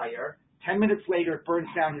lights a fire. 10 minutes later, it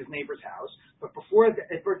burns down his neighbor's house. But before it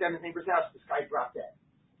burnt down his neighbor's house, the sky dropped dead.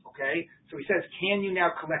 Okay? So he says, can you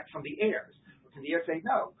now collect from the heirs? Or can the heirs say,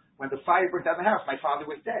 no, when the fire burnt down the house, my father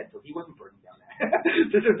was dead, so he wasn't burning down that.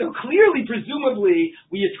 So clearly, presumably,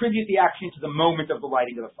 we attribute the action to the moment of the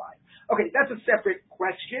lighting of the fire. Okay, that's a separate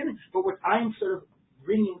question, but what I'm sort of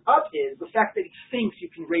bringing up is the fact that he thinks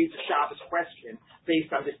you can raise a Shabbos question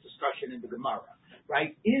based on this discussion in the Gemara.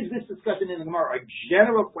 Right? Is this discussion in the Gemara a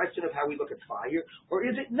general question of how we look at fire, or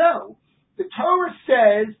is it no? The Torah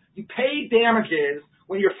says you pay damages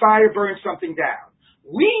when your fire burns something down.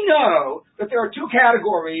 We know that there are two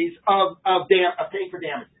categories of paying for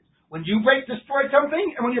damages. When you destroy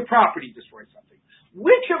something and when your property destroys something.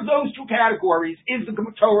 Which of those two categories is the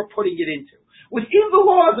Torah putting it into? Within the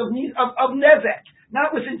laws of Nezek,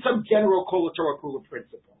 not within some general Kol Torah Kula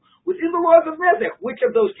principle. Within the laws of Nezek, which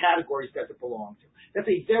of those categories does it belong to? That's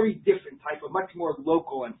a very different type of, much more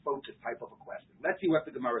local and focused type of a question. Let's see what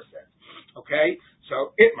the Gemara says. Okay?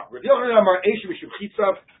 So, Itma. Rav Yochanan Amar Eisha Mishum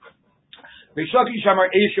Chitzav. Reish Lakish Amar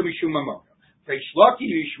Eisha Mishum Mamona. Reish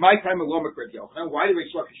Lakish, my time alone with Rav Yochanan. Why did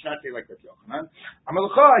Reish Lakish not say like Rav Yochanan?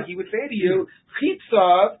 Amalcha, he would say to you,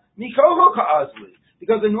 Chitzav Mikoho Ka'azli.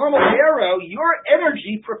 Because the normal arrow, your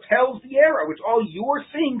energy propels the arrow. It's all your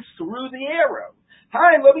things through the arrow.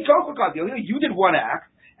 Hi, Lo Mikoho Ka'azli. You did one act.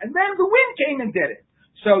 And then the wind came and did it.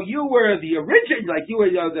 So you were the origin, like you were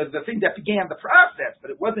the thing that began the process, but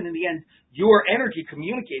it wasn't in the end your energy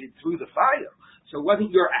communicated through the fire. So it wasn't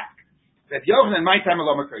your act. Rav Yochanan, my time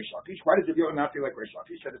alone with Reish Lakish. Why does Rav Yochanan not feel like Reish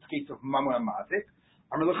Lakish? That it's case of Mamona Mazik.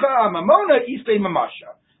 Amar Lecha, Mamona Ispe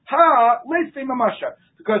Mamasha. let's say mamasha,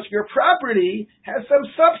 because your property has some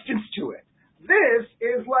substance to it. This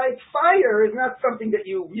is like fire is not something that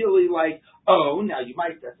you really like own. Now you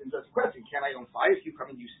might that's a question. Can I own fire? If you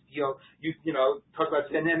come and you steal, you talk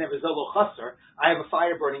about and then there is a little chusser. I have a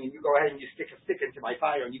fire burning and you go ahead and you stick a stick into my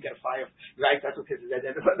fire and you get a fire, right? That's what this is.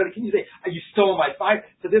 But can you say you stole my fire?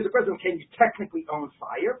 So there's a question. Can you technically own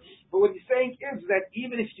fire? But what he's saying is that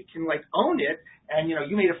even if you can like own it and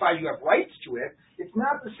you made a fire, you have rights to it. It's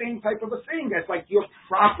not the same type of a thing as like your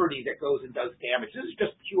property that goes and does damage. This is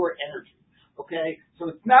just pure energy. Okay, so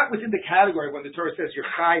it's not within the category when the Torah says you're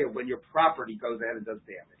chayav when your property goes ahead and does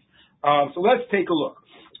damage. So let's take a look.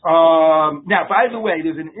 Now, by the way,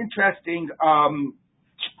 there's an interesting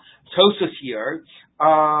Tosus here.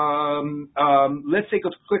 Let's take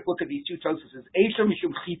a quick look at these two Tosuses. Eisha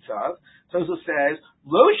mishum chitzav. Tosus says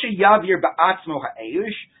lo sheyavir ba'atzmo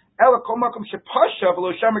ha'eish ela kol makom shepasha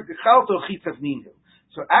v'lo shamer gechalto chitzav ninu.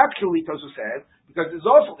 So actually, Tosus says because it's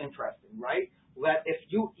also interesting, right? That if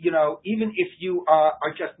even if you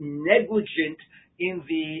are just negligent in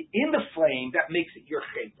the flame, that makes it your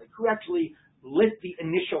chait. Like who actually lit the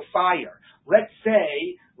initial fire? Let's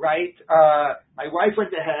say, right? My wife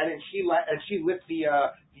went ahead and she lit the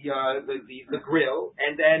grill,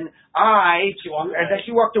 and then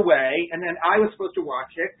she walked away, and then I was supposed to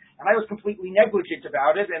watch it, and I was completely negligent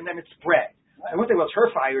about it, and then it spread. I wouldn't say, well, it's her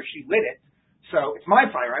fire; she lit it, so it's my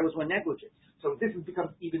fire. I was one negligent. So this has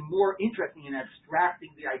become even more interesting in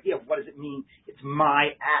abstracting the idea of what does it mean? It's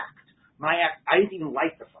my act. My act. I didn't even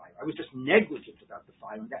light the fire. I was just negligent about the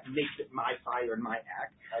fire, and that makes it my fire and my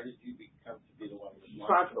act. How did you become to be the one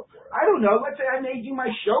responsible for it? I don't know. Let's say I made you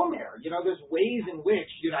my shomer. There's ways in which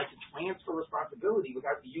I can transfer responsibility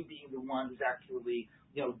without you being the one who's actually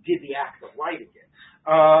did the act of lighting it.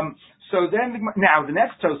 So then, now the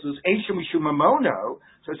next tosus, Eisha Mishum Mamono,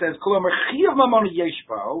 so it says, Kolomar Chiyav Mamono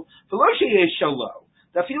Yeshpo, Veloshe Yeshalo.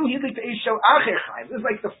 This is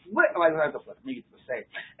like the flip, not the flip, maybe it's the same.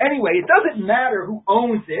 Anyway, it doesn't matter who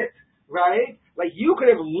owns it, right? Like you could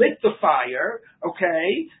have lit the fire,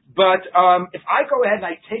 okay, but if I go ahead and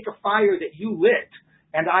I take a fire that you lit,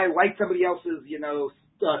 and I light somebody else's,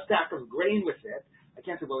 stack of grain with it, I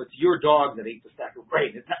can't say, well, it's your dog that ate the stack of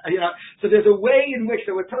grain. It's not, So there's a way in which,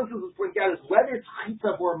 what Tosus is pointing out is whether it's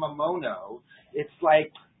chitzav or mamono, it's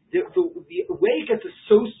like the way it gets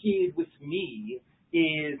associated with me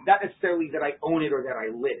is not necessarily that I own it or that I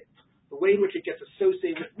lit it. The way in which it gets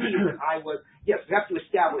associated with me is that I was, yes, we have to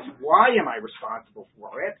establish why am I responsible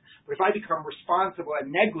for it, but if I become responsible and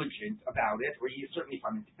negligent about it, or certainly if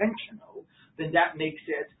I'm intentional, then that makes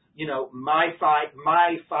it my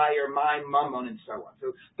fire, my mammon, and so on.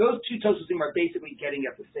 So those two tosusim are basically getting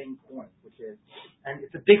at the same point, which is, and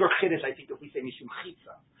it's a bigger chiddush, I think, if we say mishum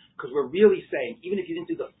chitza, because we're really saying, even if you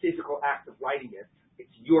didn't do the physical act of lighting it,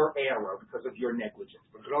 it's your arrow because of your negligence,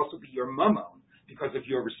 but it could also be your mammon because of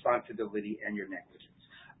your responsibility and your negligence.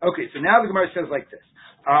 Okay, so now the Gemara says like this.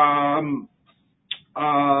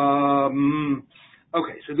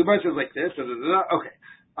 Okay, so the Gemara says like this. Okay.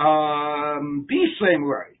 Bishlem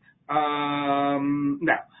right.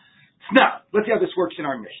 Now, let's see how this works in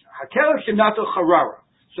our Mishnah. Hakelef shenato charara.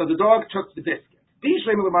 So the dog took the biscuit.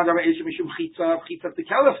 Bishlem l'madar ma'eshem mishum chitzav the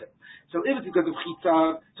kelefim. So if it's because of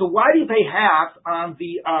chitzav, so why do you pay half on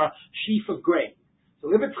the sheaf of grain?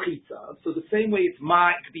 So if it's chitzav, so the same way it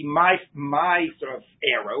could be my sort of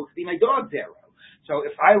arrow, it could be my dog's arrow. So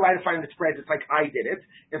if I light a fire and it spreads, it's like I did it.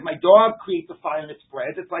 If my dog creates a fire and it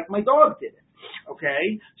spreads, it's like my dog did it.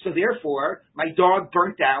 Okay? So therefore, my dog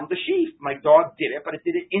burnt down the sheaf. My dog did it, but it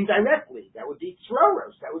did it indirectly. That would be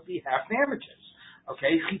tzroros. That would be half damages.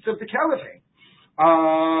 Okay? Chitzav the kelevin.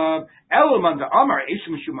 Elamanda Amar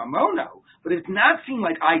Eshemishu Mamono. But it does not seem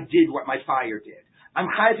like I did what my fire did. I'm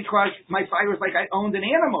chayav because my fire was like I owned an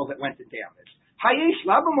animal that went to damage. Hayesh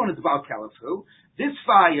labamon dval kelefu. This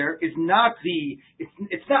fire is not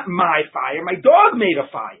it's not my fire. My dog made a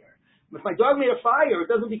fire. If my dog made a fire, it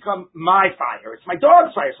doesn't become my fire. It's my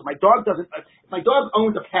dog's fire. So my dog doesn't. If my dog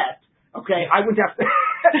owned a pet, okay, I wouldn't have to.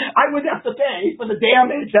 I wouldn't have to pay for the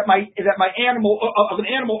damage that my animal of an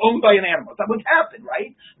animal owned by an animal. That wouldn't happen,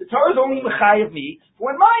 right? The Torah is only mechayev me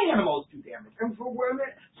for when my animals do damage, and for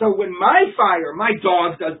so when my fire, my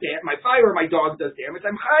dog does damage. My fire, or my dog does damage.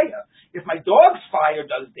 I'm chayav. If my dog's fire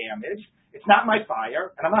does damage, it's not my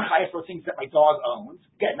fire, and I'm not chayav for things that my dog owns.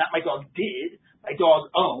 Again, not my dog did. My dog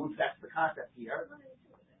owns. That's the concept here.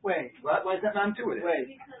 Wait. Why is that not intuitive?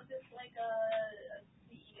 Because it's like a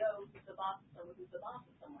CEO who's the boss of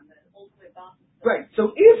someone, the ultimate boss of someone. Right.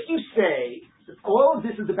 So if you say that all of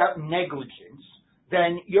this is about negligence,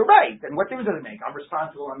 then you're right. Then what difference does it make? I'm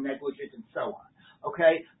responsible, I'm negligent, and so on.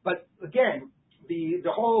 Okay? But again,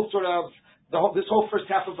 the whole this whole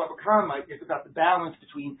first half of Bava Kamma is about the balance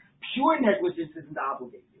between pure negligence isn't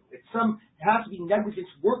obligated. It has to be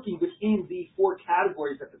negligence working within the four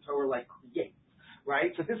categories that the Torah creates,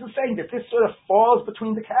 right? So this is saying that this sort of falls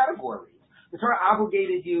between the categories. The Torah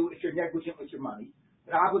obligated you if you're negligent with your money.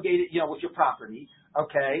 It obligated, with your property,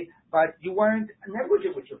 okay? But you weren't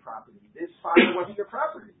negligent with your property. This fire wasn't your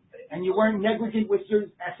property. And you weren't negligent with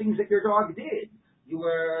your things that your dog did.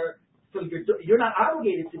 You're not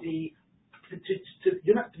obligated to be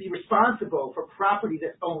you're not to be responsible for property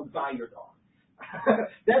that's owned by your dog.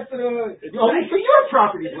 That's only for your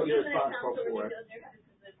property is what you're responsible for.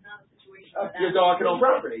 Your dog can own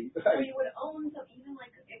property. So you would own even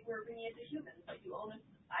if we're bringing it to humans, you own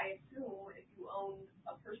I assume if you own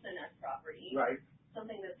a person as property, right?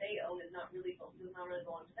 Something that they own does not really belong to them.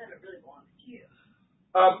 It really belongs to you.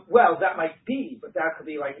 Well, that might be, but that could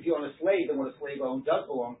be if you own a slave, then what a slave owns does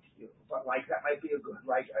belong to you. But that might be a good,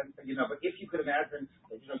 but if you could imagine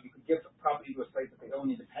that, you could give property to a slave that they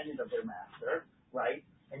own independent of their master, right?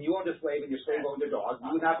 And you owned a slave and your slave owned a dog,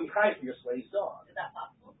 you would not be chayav for your slave's dog. Is that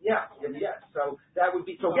possible? Yeah, yes. So that would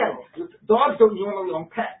be, again, dogs don't normally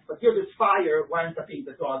own pets, but here this fire winds up being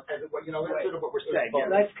the dog, that's sort of what we're saying.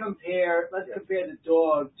 Well, let's compare the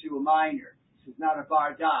dog to a minor. This is not a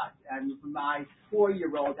bar dog, and my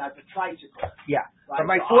 4-year-old has a tricycle. Yeah, right? but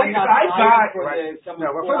my so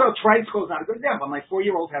 4-year-old, tricycle is not a good example. My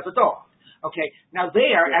 4-year-old has a dog. Okay, now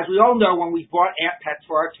as we all know, when we bought pets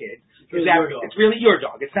for our kids, it's really your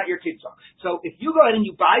dog. It's not your kid's dog. So if you go ahead and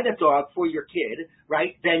you buy that dog for your kid,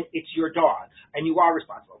 right, then it's your dog, and you are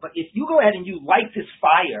responsible. But if you go ahead and you light this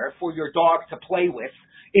fire for your dog to play with,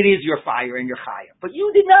 it is your fire and your chayav. But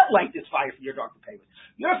you did not light this fire for your dog to play with.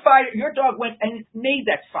 Your dog went and made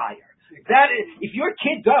that fire. That is, if your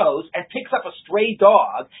kid goes and picks up a stray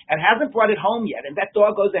dog and hasn't brought it home yet, and that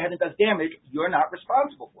dog goes ahead and does damage, you're not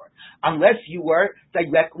responsible for it, unless you were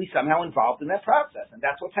directly somehow involved in that process, and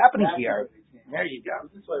that's what's happening here. There you go.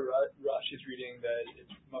 This is why Rashi's reading that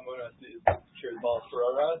it's mamona is shared bal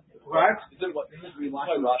farara. What? This is why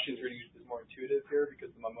Rashi's reading is more intuitive here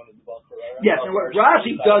because the mamona is the bal farara. Yes, and what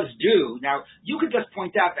Rashi does do, now you could just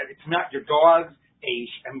point out that it's not your dog's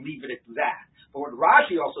aish and leave it at that. But what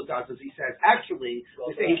Rashi also does is he says, actually,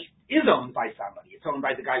 this aish is owned by somebody. It's owned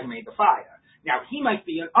by the guy who made the fire. Now, he might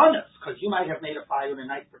be an honest, because you might have made a fire in a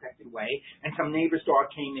nice protected way, and some neighbor's dog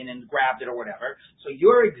came in and grabbed it or whatever. So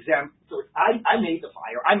you're exempt. So I made the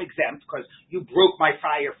fire. I'm exempt because you broke my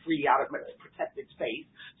fire free out of my protected space.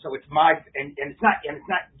 So it's my, and it's not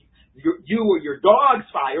you or your dog's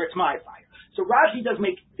fire. It's my fire. So Rashi does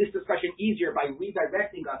make this discussion easier by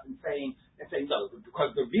redirecting us and saying no,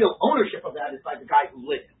 because the real ownership of that is by the guy who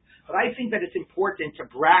lit it. But I think that it's important to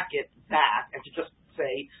bracket that and to just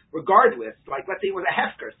say, regardless, let's say it was a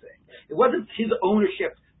Hefker thing. It wasn't his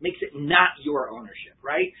ownership makes it not your ownership,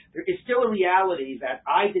 right? There is still a reality that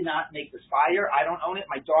I did not make this fire. I don't own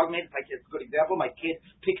it. My dog made it. Like it's a good example. My kid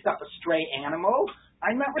picked up a stray animal.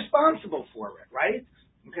 I'm not responsible for it, right?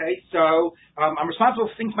 Okay, so I'm responsible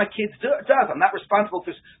for things my kid does. I'm not responsible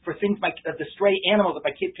for things the stray animal that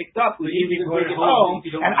my kid picked up who didn't even bring it home,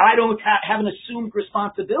 and I don't haven't assumed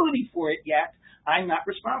responsibility for it yet. I'm not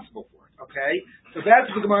responsible for it. Okay, so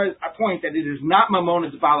that's the Gemara's point that it is not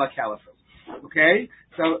mamona d'bala kalafu. Okay,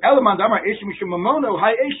 so Elaman Damar Ish Mishum Mamono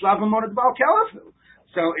Hai Ish Lav Mamona d'bala kalafu.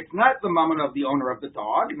 So it's not the mammon of the owner of the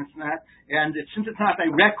dog, and since it's not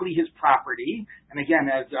directly his property, and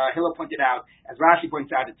again, as Hillel pointed out, as Rashi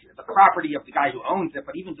points out, it's the property of the guy who owns it,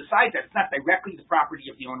 but even besides that, it's not directly the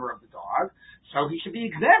property of the owner of the dog, so he should be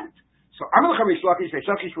exempt. So Amal Chavish Lakish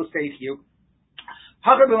will say to you,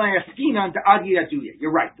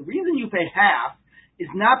 you're right. The reason you pay half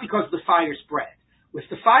is not because the fire spread.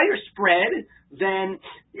 If the fire spread, then,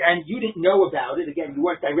 and you didn't know about it, again, you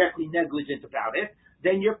weren't directly negligent about it,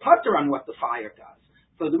 then you're putter on what the fire does.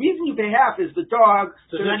 So the reason you pay half is the dog.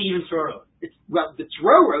 So it's not even Tzoros. The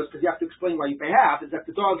Tzoros, because you have to explain why you pay half, is that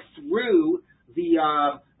the dog threw the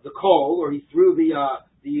coal, or he threw the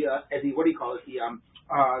what do you call it, the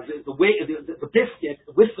biscuit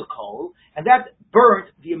with the coal, and that burnt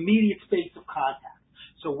the immediate space of contact.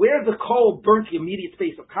 So where the coal burnt the immediate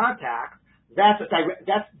space of contact, that's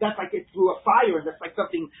like it threw a fire, and that's like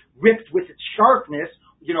something ripped with its sharpness,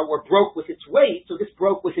 or broke with its weight, so this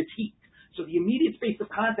broke with its heat. So the immediate space of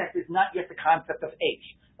contact is not yet the concept of Aish.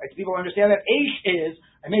 Right? So people understand that Aish is,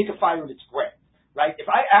 I make a fire and it spreads. Right? If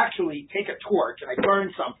I actually take a torch and I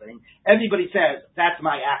burn something, everybody says, that's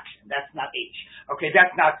my action. That's not Aish. Okay,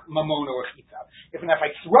 that's not mamona or chitza. If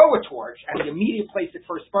I throw a torch at the immediate place it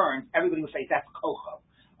first burns, everybody will say, that's kocho.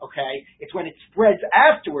 Okay? It's when it spreads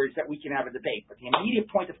afterwards that we can have a debate. But the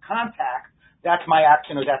immediate point of contact, that's my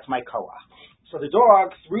action or that's my koach. So the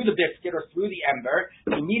dog threw the biscuit or threw the ember.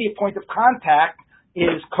 The immediate point of contact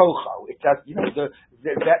is kocho. It does,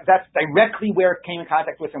 that's directly where it came in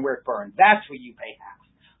contact with and where it burned. That's where you pay half.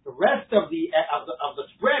 The rest of the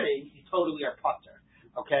spreading, you totally are putter.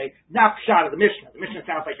 Okay, not pshat of the Mishnah. The Mishnah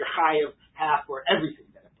sounds like you're chayav half or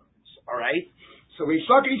everything that it burns. All right. So Reish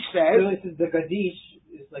Lakish says, so this is the Gadish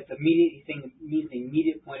is like the immediate thing, means the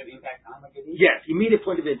immediate point of impact on the Gadish. Yes, immediate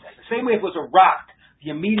point of impact. The same way if it was a rock,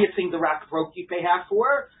 the immediate thing the rock broke, you pay half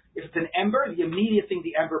for. If it's an ember, the immediate thing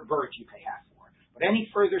the ember burnt, you pay half for. But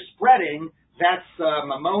any further spreading, that's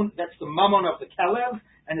mamon. That's the mamon of the kelev,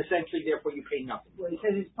 and essentially, therefore, you pay nothing. Well, he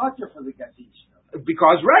says it's putter for the Gadish.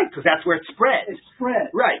 Because that's where it spread. It's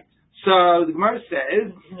spread. Right. So the Gemara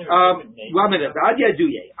says, it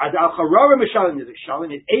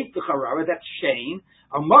ate the charara, that's shame.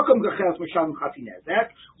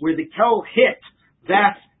 Where the kel hit,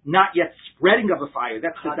 that's not yet spreading of a fire.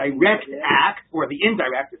 That's the direct act, or the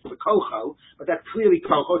indirect, it's the kocho, but that's clearly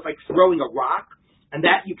kocho. It's like throwing a rock, and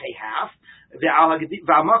that you pay half. But on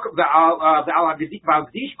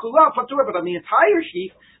the entire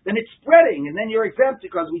sheaf, then it's spreading, and then you're exempt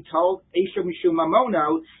because we told Esha Mishum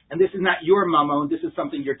Mamono, and this is not your mamon, this is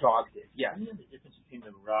something your dog did. Yes. Isn't the difference between the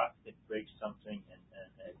rock that breaks something and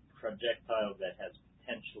a projectile that has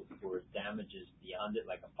potential for damages beyond it,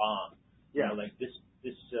 like a bomb? Yeah. Like this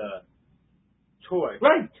torch.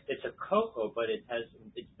 Right. It's a cocoa, but it's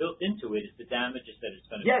built into it is the damages that it's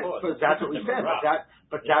going to yes, cause. But that's what we said.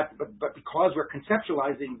 But because we're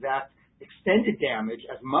conceptualizing that extended damage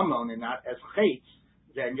as mamon and not as chaitz,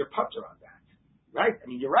 then you're putter on that. Right? I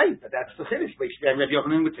mean, you're right, but that's the finish. Rabbi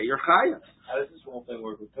Yochanan would say you're chayav. How does this whole thing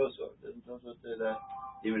work with Tosfos? Doesn't Tosfos say that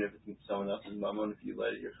even if it's someone else's mamon, if you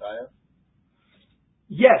let it, you're chayav?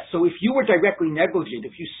 Yes, so if you were directly negligent,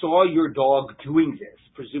 if you saw your dog doing this,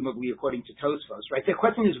 presumably according to Tosfos, right? The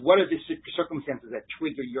question is, what are the circumstances that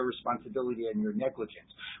trigger your responsibility and your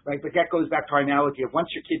negligence, right? But that goes back to our analogy of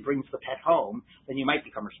once your kid brings the pet home, then you might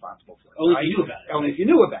become responsible for it. Only right? if you knew about it. Only if you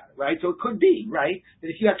knew about it, right? So it could be, right,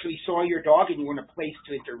 that if you actually saw your dog and you were in a place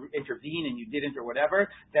to intervene and you didn't or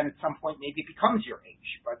whatever, then at some point maybe it becomes your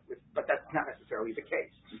age, but that's not necessarily the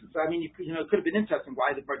case. So I mean, it could have been interesting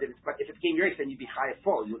why the bird did it, but if it became your age, then you'd be chayav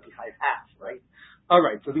full, you would be chayav half, right? All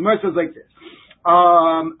right, so the Gemara says like this.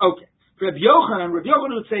 Okay. Rabbi Yochanan would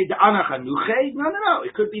say the anachanuche. No.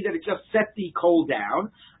 It could be that it just set the coal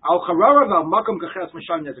down. Al charara val makom gaches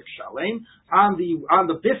masham nezek shalem. On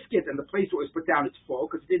the biscuit and the place where it was put down, it's full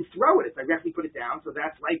because it didn't throw it. It directly put it down. So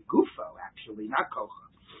that's like gufo, actually, not kocha.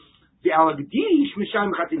 The alagdish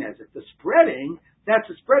masham chatinezek. The spreading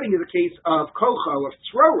is a case of kocha of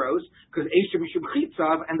throros because esher mishum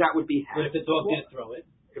chitzav, and that would be half. But if the dog didn't throw it.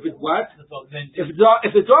 If it what? If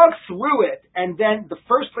the dog threw it, and then the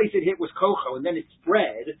first place it hit was kocho, and then it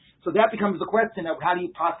spread, so that becomes the question of how do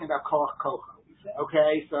you talk about kocho?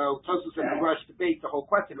 Okay, so Tosfos and the Rush debate the whole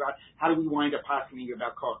question about how do we wind up talking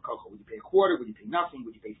about kocho? Would you pay a quarter? Would you pay nothing?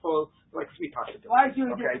 Would you pay full? Like three possibilities. Why is there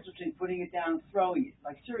a difference between putting it down and throwing it?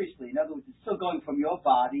 Like seriously, in other words, it's still going from your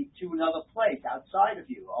body to another place outside of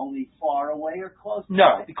you, only far away or close.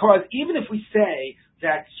 No, because even if we say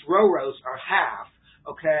that sroros are half.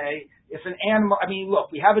 Okay, if an animal, I mean, look,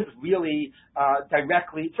 we haven't really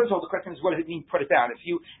directly. First of all, the question is, what does it mean? Put it down. If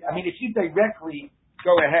you directly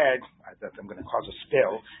go ahead, I'm going to cause a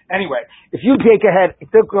spill. Anyway, if you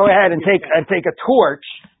go ahead and take a torch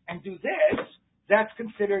and do this, that's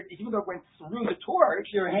considered, even though it went through the torch,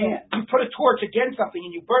 your hand. You put a torch against something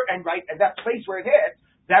and you burn, and that place where it hit,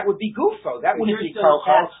 that would be gufo. That wouldn't be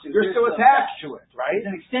kocho. You're still attached to it, right? It's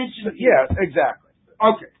an extension of you. Yes, exactly.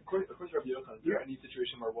 Okay. Of course, Rabbi Yochanan, is there any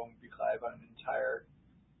situation where one would be chayav on an entire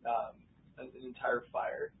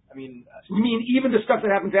fire? I mean, you mean even the stuff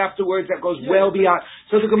that happens afterwards that goes well beyond?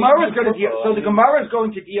 So the Gemara is going to deal. So the Gemara is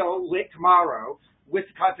going to deal with tomorrow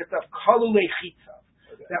with the concept of kalulei chitzav.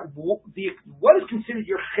 Okay. That what is considered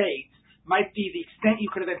your chait might be the extent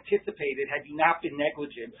you could have anticipated had you not been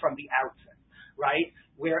negligent from the outset, right?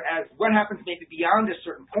 Whereas what happens maybe beyond a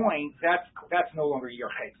certain point, that's no longer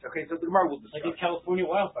your chait. Okay, so the Gemara will discuss. Like in California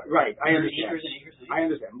wildfire. Right, I understand. I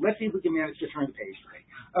understand. Let's see if we can manage to turn the page today.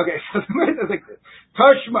 Okay, so the Gemara says like this.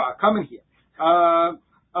 Tashma, come in here.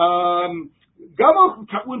 Gamo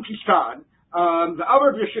ta'un pishkan, the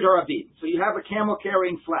other Rishud Rabbi. So you have a camel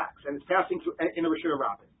carrying flax, and it's passing through in a Rishud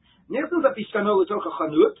Rabbi.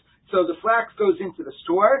 So the flax goes into the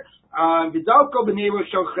store, and it got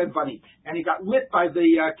lit by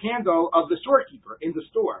the candle of the storekeeper in the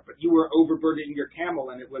store. But you were overburdening your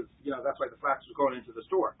camel, and it was, that's why the flax was going into the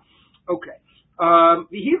store. Okay. And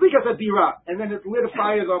then it lit a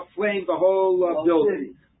fire, the flame, the whole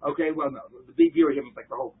building. Okay, well, no. the big deal here means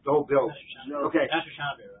like the whole building. Okay.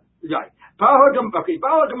 Right. Okay.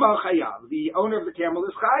 Bava Kamma chayav. The owner of the camel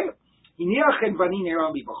is chayav. He near chenvani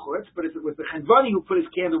ne'rami b'chutz, but it was the chenvani who put his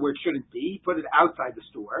candle where it shouldn't be. He put it outside the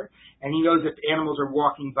store, and he knows that animals are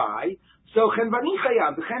walking by. So chenvani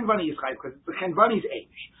chayav. The chenvani is chayav because the chenvani's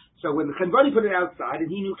age. So when the chenvani put it outside,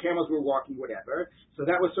 and he knew camels were walking, whatever. So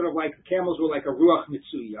that was sort of like the camels were like a ruach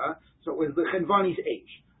mitzuya. So it was the chenvani's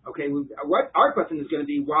age. Okay. What our question is going to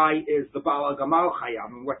be: why is the Bava Kamma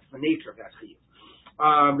chayav, and what's the nature of that chiyuv?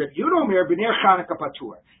 Rabbi Yehuda Omer b'ner Chanukah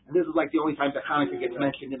patur, and this is like the only time that Chanukah gets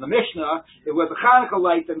mentioned in the Mishnah. It was a Chanukah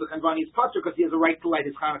light, and the Chenvani is patur because he has a right to light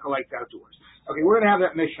his Chanukah lights outdoors. Okay, we're going to have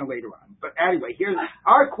that Mishnah later on. But anyway, here's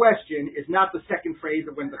our question: is not the second phrase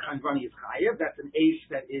of when the Chenvani is chayav. That's an eish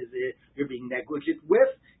that is you're being negligent with.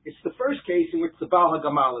 It's the first case in which the Bava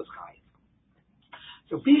Kamma is chayav.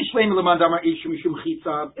 So b'ishlein l'mandamar ish mishum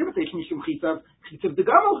chitzav, imitation mishum chitzav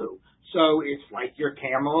degamalhu. So it's like your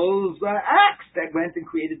camel's axe that went and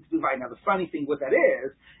created the divide. Now the funny thing with that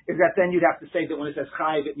is that then you'd have to say that when it says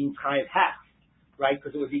chayiv, it means chayiv half, right?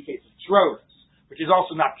 Because it would be case of tros, which is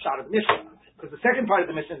also not shot of the Mishnah. Because the second part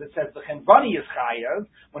of the Mishnah that says the chenvani is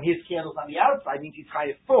chayiv, when his candle's on the outside, means he's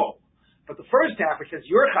chayiv full. But the first half, which says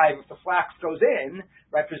your chayiv, if the flax goes in,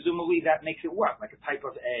 right? Presumably that makes it what? Like a type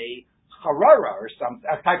of a charara or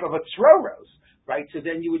a type of a tzoros, right? So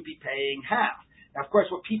then you would be paying half. Now, of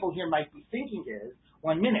course, what people here might be thinking is,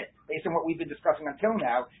 1 minute, based on what we've been discussing until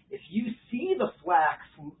now, if you see the flax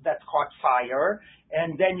that's caught fire,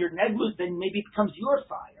 and then you're negligent, then maybe it becomes your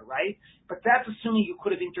fire, right? But that's assuming you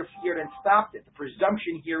could have interfered and stopped it. The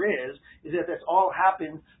presumption here is that this all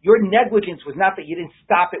happened. Your negligence was not that you didn't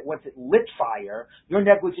stop it once it lit fire. Your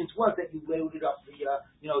negligence was that you loaded up the,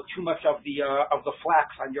 too much of the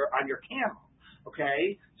flax on your camel.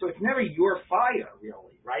 Okay, so it's never your fire,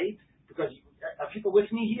 really, right? Because are people with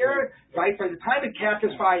me here? Right? By the time it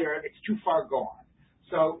catches fire, it's too far gone.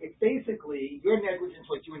 So it's basically your negligence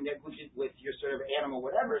was you were negligent with your sort of animal,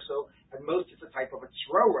 whatever. So at most it's a type of a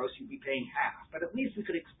tzoros, you'd be paying half. But at least we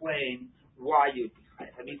could explain why you'd be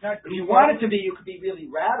paying. I mean, if you wanted to be, you could be really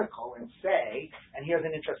radical and say, and here's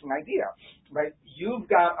an interesting idea, right? You've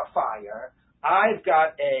got a fire. I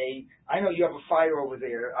know you have a fire over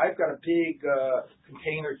there. I've got a big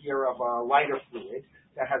container here of lighter fluid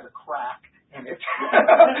that has a crack in it.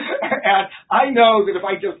 And I know that if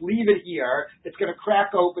I just leave it here, it's going to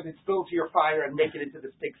crack open and spill to your fire and make it into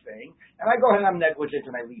this big thing. And I go ahead and I'm negligent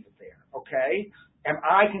and I leave it there. Okay? Am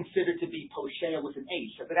I considered to be posheya with an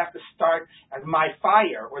H? Does it have to start as my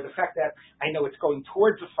fire, or the fact that I know it's going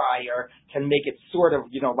towards the fire can make it sort of,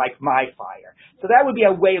 like my fire? So that would be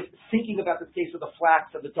a way of thinking about the case of the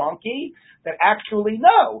flax of the donkey, that actually,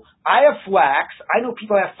 no, I have flax. I know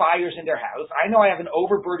people have fires in their house. I know I have an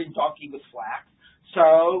overburdened donkey with flax.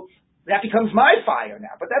 So that becomes my fire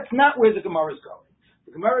now. But that's not where the Gemara is going.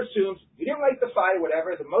 The Gemara assumes you didn't light the fire,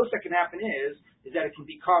 whatever. The most that can happen is that it can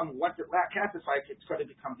become, once it catches fire, it's going to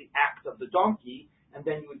become the act of the donkey, and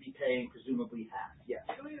then you would be paying presumably half. Yes.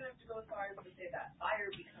 You don't even have to go as far as to say that fire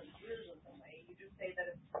becomes yours in some way. You just say that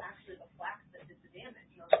it's actually the flax that did the damage,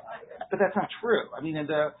 not the fire. But that's not true. I mean, It is,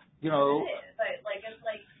 but it's like.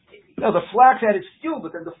 No, the flax had its fuel,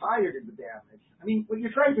 but then the fire did the damage. I mean, what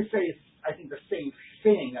you're trying to say is, I think, the same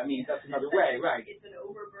thing. I mean, that's another way, right? It's an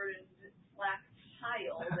overburdened flax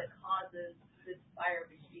pile that causes this fire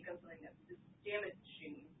to become something that's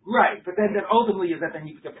damaging. Right, but then ultimately is that then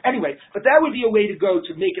you anyway. But that would be a way to go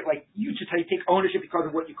to make it like you should take ownership because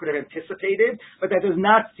of what you could have anticipated. But that does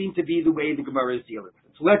not seem to be the way the Gemara is dealing with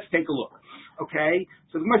it. So let's take a look. Okay,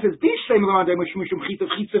 so the Gemara says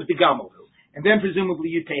and then presumably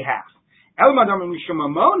you'd pay half.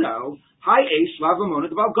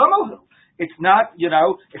 It's not,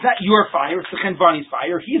 it's not your fire, it's the Chenvani's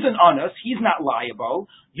fire. He's an honest, he's not liable.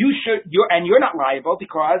 You're not liable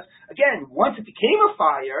because, again, once it became a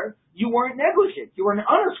fire, you weren't negligent. You were an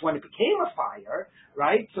honest when it became a fire,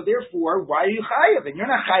 right? So therefore, why are you chayav? And you're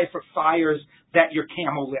not chayav for fires that your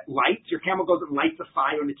camel lights. Your camel goes and lights a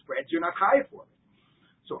fire and it spreads. You're not chayav for it.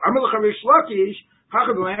 So,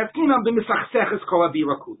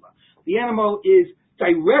 the animal is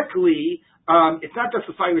directly, it's not just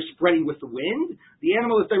the fire spreading with the wind. The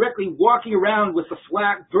animal is directly walking around with the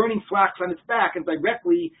burning flax on its back and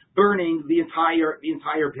directly burning the entire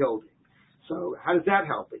building. So how does that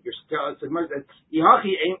help it?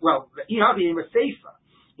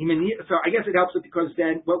 So I guess it helps it because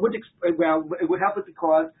then it would help it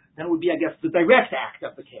because then it would be, I guess, the direct act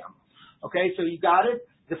of the camel. Okay, so you got it.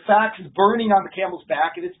 The flax is burning on the camel's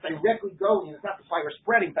back, and it's directly going. It's not the fire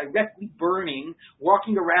spreading, directly burning,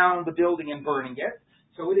 walking around the building and burning it.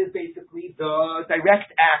 So it is basically the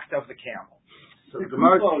direct act of the camel. So the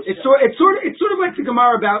Gemara, it's sort of like the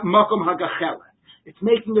Gemara about Makom Hagachelet. It's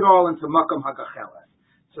making it all into Makom Hagachelet.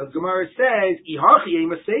 So the Gemara says, Ihachi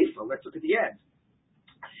Ema Seifa. Let's look at the end.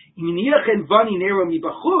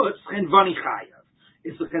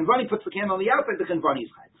 If the chenvani puts the candle on the outside, the chenvani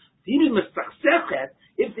is chayav.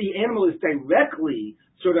 If the animal is directly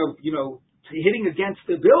sort of, hitting against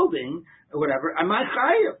the building or whatever, am I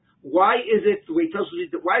chayav? Why is it the way it tells you?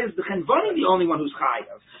 Why is the chenvani the only one who's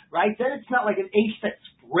chayav? Right? Then it's not like an H that's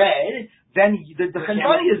spread. Then the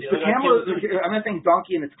chenvani is the camel. I'm not saying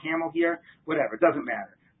donkey and it's camel here. Whatever, it doesn't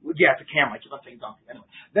matter. Yeah, it's a camel. I keep on saying donkey. Anyway,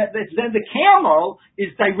 then the camel is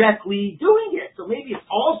directly doing it. So maybe it's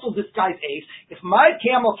also this guy's age. If my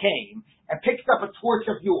camel came and picked up a torch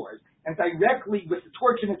of yours and directly with the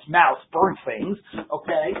torch in its mouth burned things,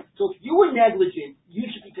 okay? So if you were negligent, you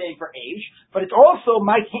should be paying for age. But it's also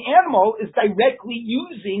my animal is directly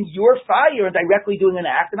using your fire and directly doing an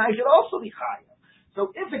act, and I should also be chayav. So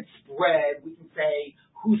if it's spread, we can say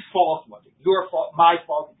whose fault was it? Your fault, my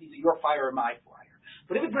fault. It's either your fire or my fire.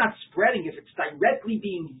 But if it's not spreading, if it's directly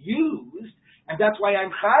being used, and that's why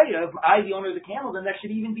I'm chayav, I, the owner of the camel, then that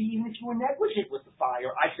should even if you were negligent with the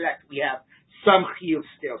fire, I should actually have some chiyuv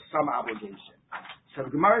still, some obligation. So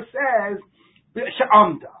the Gemara says,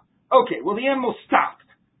 she'amda. Okay, well the animal stopped.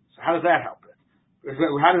 So how does that help it?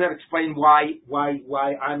 How does that explain why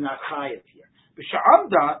I'm not chayav here? But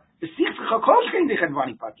she'amda, the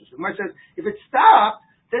Gemara says, if it stopped,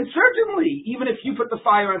 then certainly, even if you put the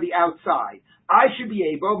fire on the outside, I should be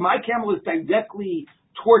able, my camel is directly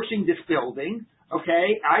torching this building,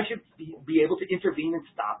 okay, I should be able to intervene and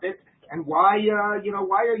stop it. And why are you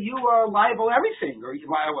liable everything? Or I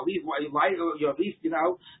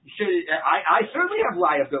certainly have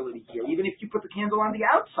liability here, even if you put the candle on the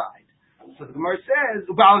outside. So the Gemara says,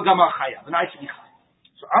 Bava Kamma and I should be chayav.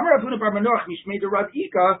 So Amar Avuna Bar Manoach Mishmei the Rav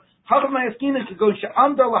Ika, Halav Mayaskina to go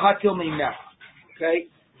She'amda Lahatil Meimech. Okay,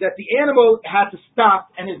 that the animal had to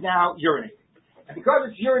stop and is now urinating. And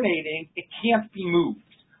because it's urinating, it can't be moved.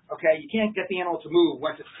 Okay, you can't get the animal to move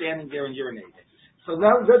once it's standing there and urinating. So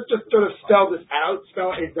now let's just sort of spell this out.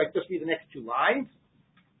 Just be the next two lines.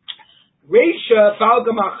 Reisha Bava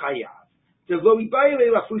Kamma chayav. So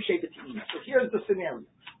here's the scenario.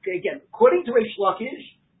 Okay, again, according to Reish Lakish,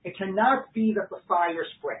 it cannot be that the fire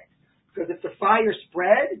spread. Because if the fire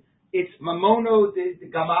spread, it's mamono de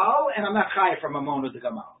gamal, and I'm not chayav from mamono de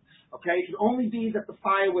gamal. Okay, it should only be that the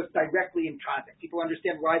fire was directly in contact. People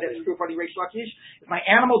understand why that is true for the Reish Lakish. If my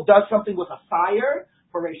animal does something with a fire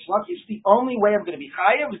for Reish Lakish, the only way I'm going to be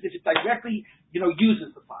chayav is if it directly,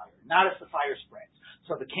 uses the fire, not if the fire spreads.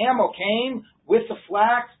 So the camel came with the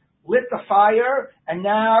flax, lit the fire, and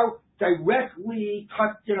now directly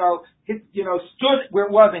stood where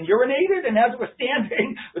it was and urinated, and as it was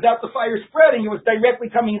standing, without the fire spreading, it was directly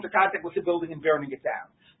coming into contact with the building and burning it down.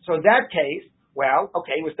 So in that case,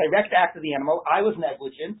 it was direct act of the animal. I was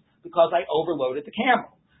negligent because I overloaded the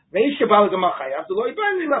camel. I shouldn't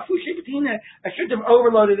have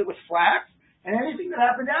overloaded it with flax, and anything that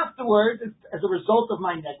happened afterwards as a result of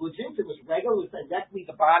my negligence, it was regular, it was directly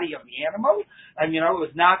the body of the animal, and it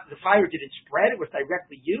was not, the fire didn't spread, it was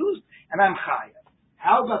directly used, and I'm chayav.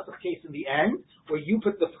 How about the case in the end, where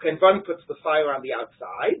the chenvani puts the fire on the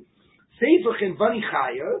outside? Sefer chenvani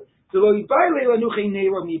chayav. You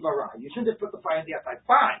shouldn't have put the fire on the outside.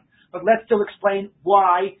 Fine. But let's still explain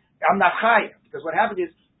why I'm not chayav. Because what happened is,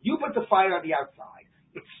 you put the fire on the outside.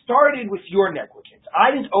 It started with your negligence.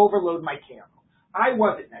 I didn't overload my candle. I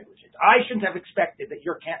wasn't negligent. I shouldn't have expected that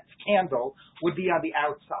your candle would be on the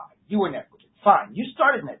outside. You were negligent. Fine. You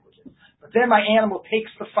started negligent. But then my animal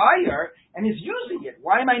takes the fire and is using it.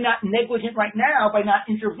 Why am I not negligent right now by not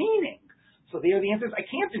intervening? So there the answer is, I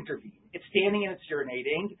can't intervene. It's standing and it's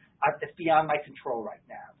urinating. It's beyond my control right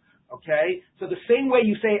now. Okay? So the same way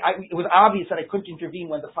you say it was obvious that I couldn't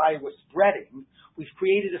intervene when the fire was spreading, we've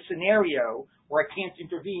created a scenario where I can't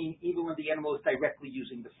intervene even when the animal is directly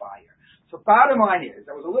using the fire. So bottom line is,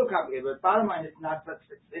 that was a little complicated, but bottom line is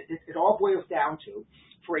it all boils down to,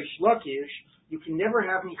 for a shlukish, you can never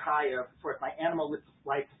have me chayav for if my animal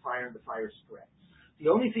lights the fire and the fire spreads. The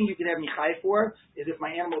only thing you can have me chayav for is if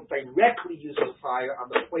my animal directly uses the fire on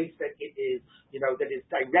the place that it is, that is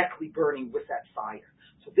directly burning with that fire.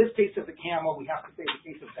 So this case of the camel, we have to say the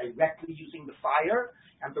case of directly using the fire,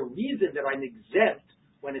 and the reason that I'm exempt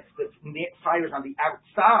when it's the fire's on the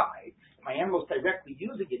outside, if my animal's directly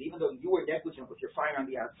using it, even though you were negligent with your fire on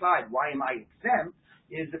the outside, why am I exempt?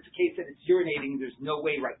 Is it's the case that it's urinating, there's no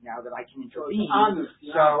way right now that I can intervene.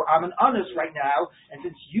 So I'm an honest right now, and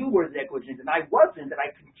since you were negligent and I wasn't, that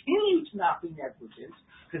I continue to not be negligent,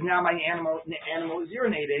 because now my animal is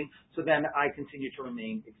urinating, so then I continue to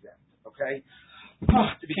remain exempt. Okay?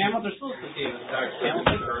 Camels are supposed to see it. Camels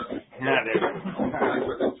are Yeah,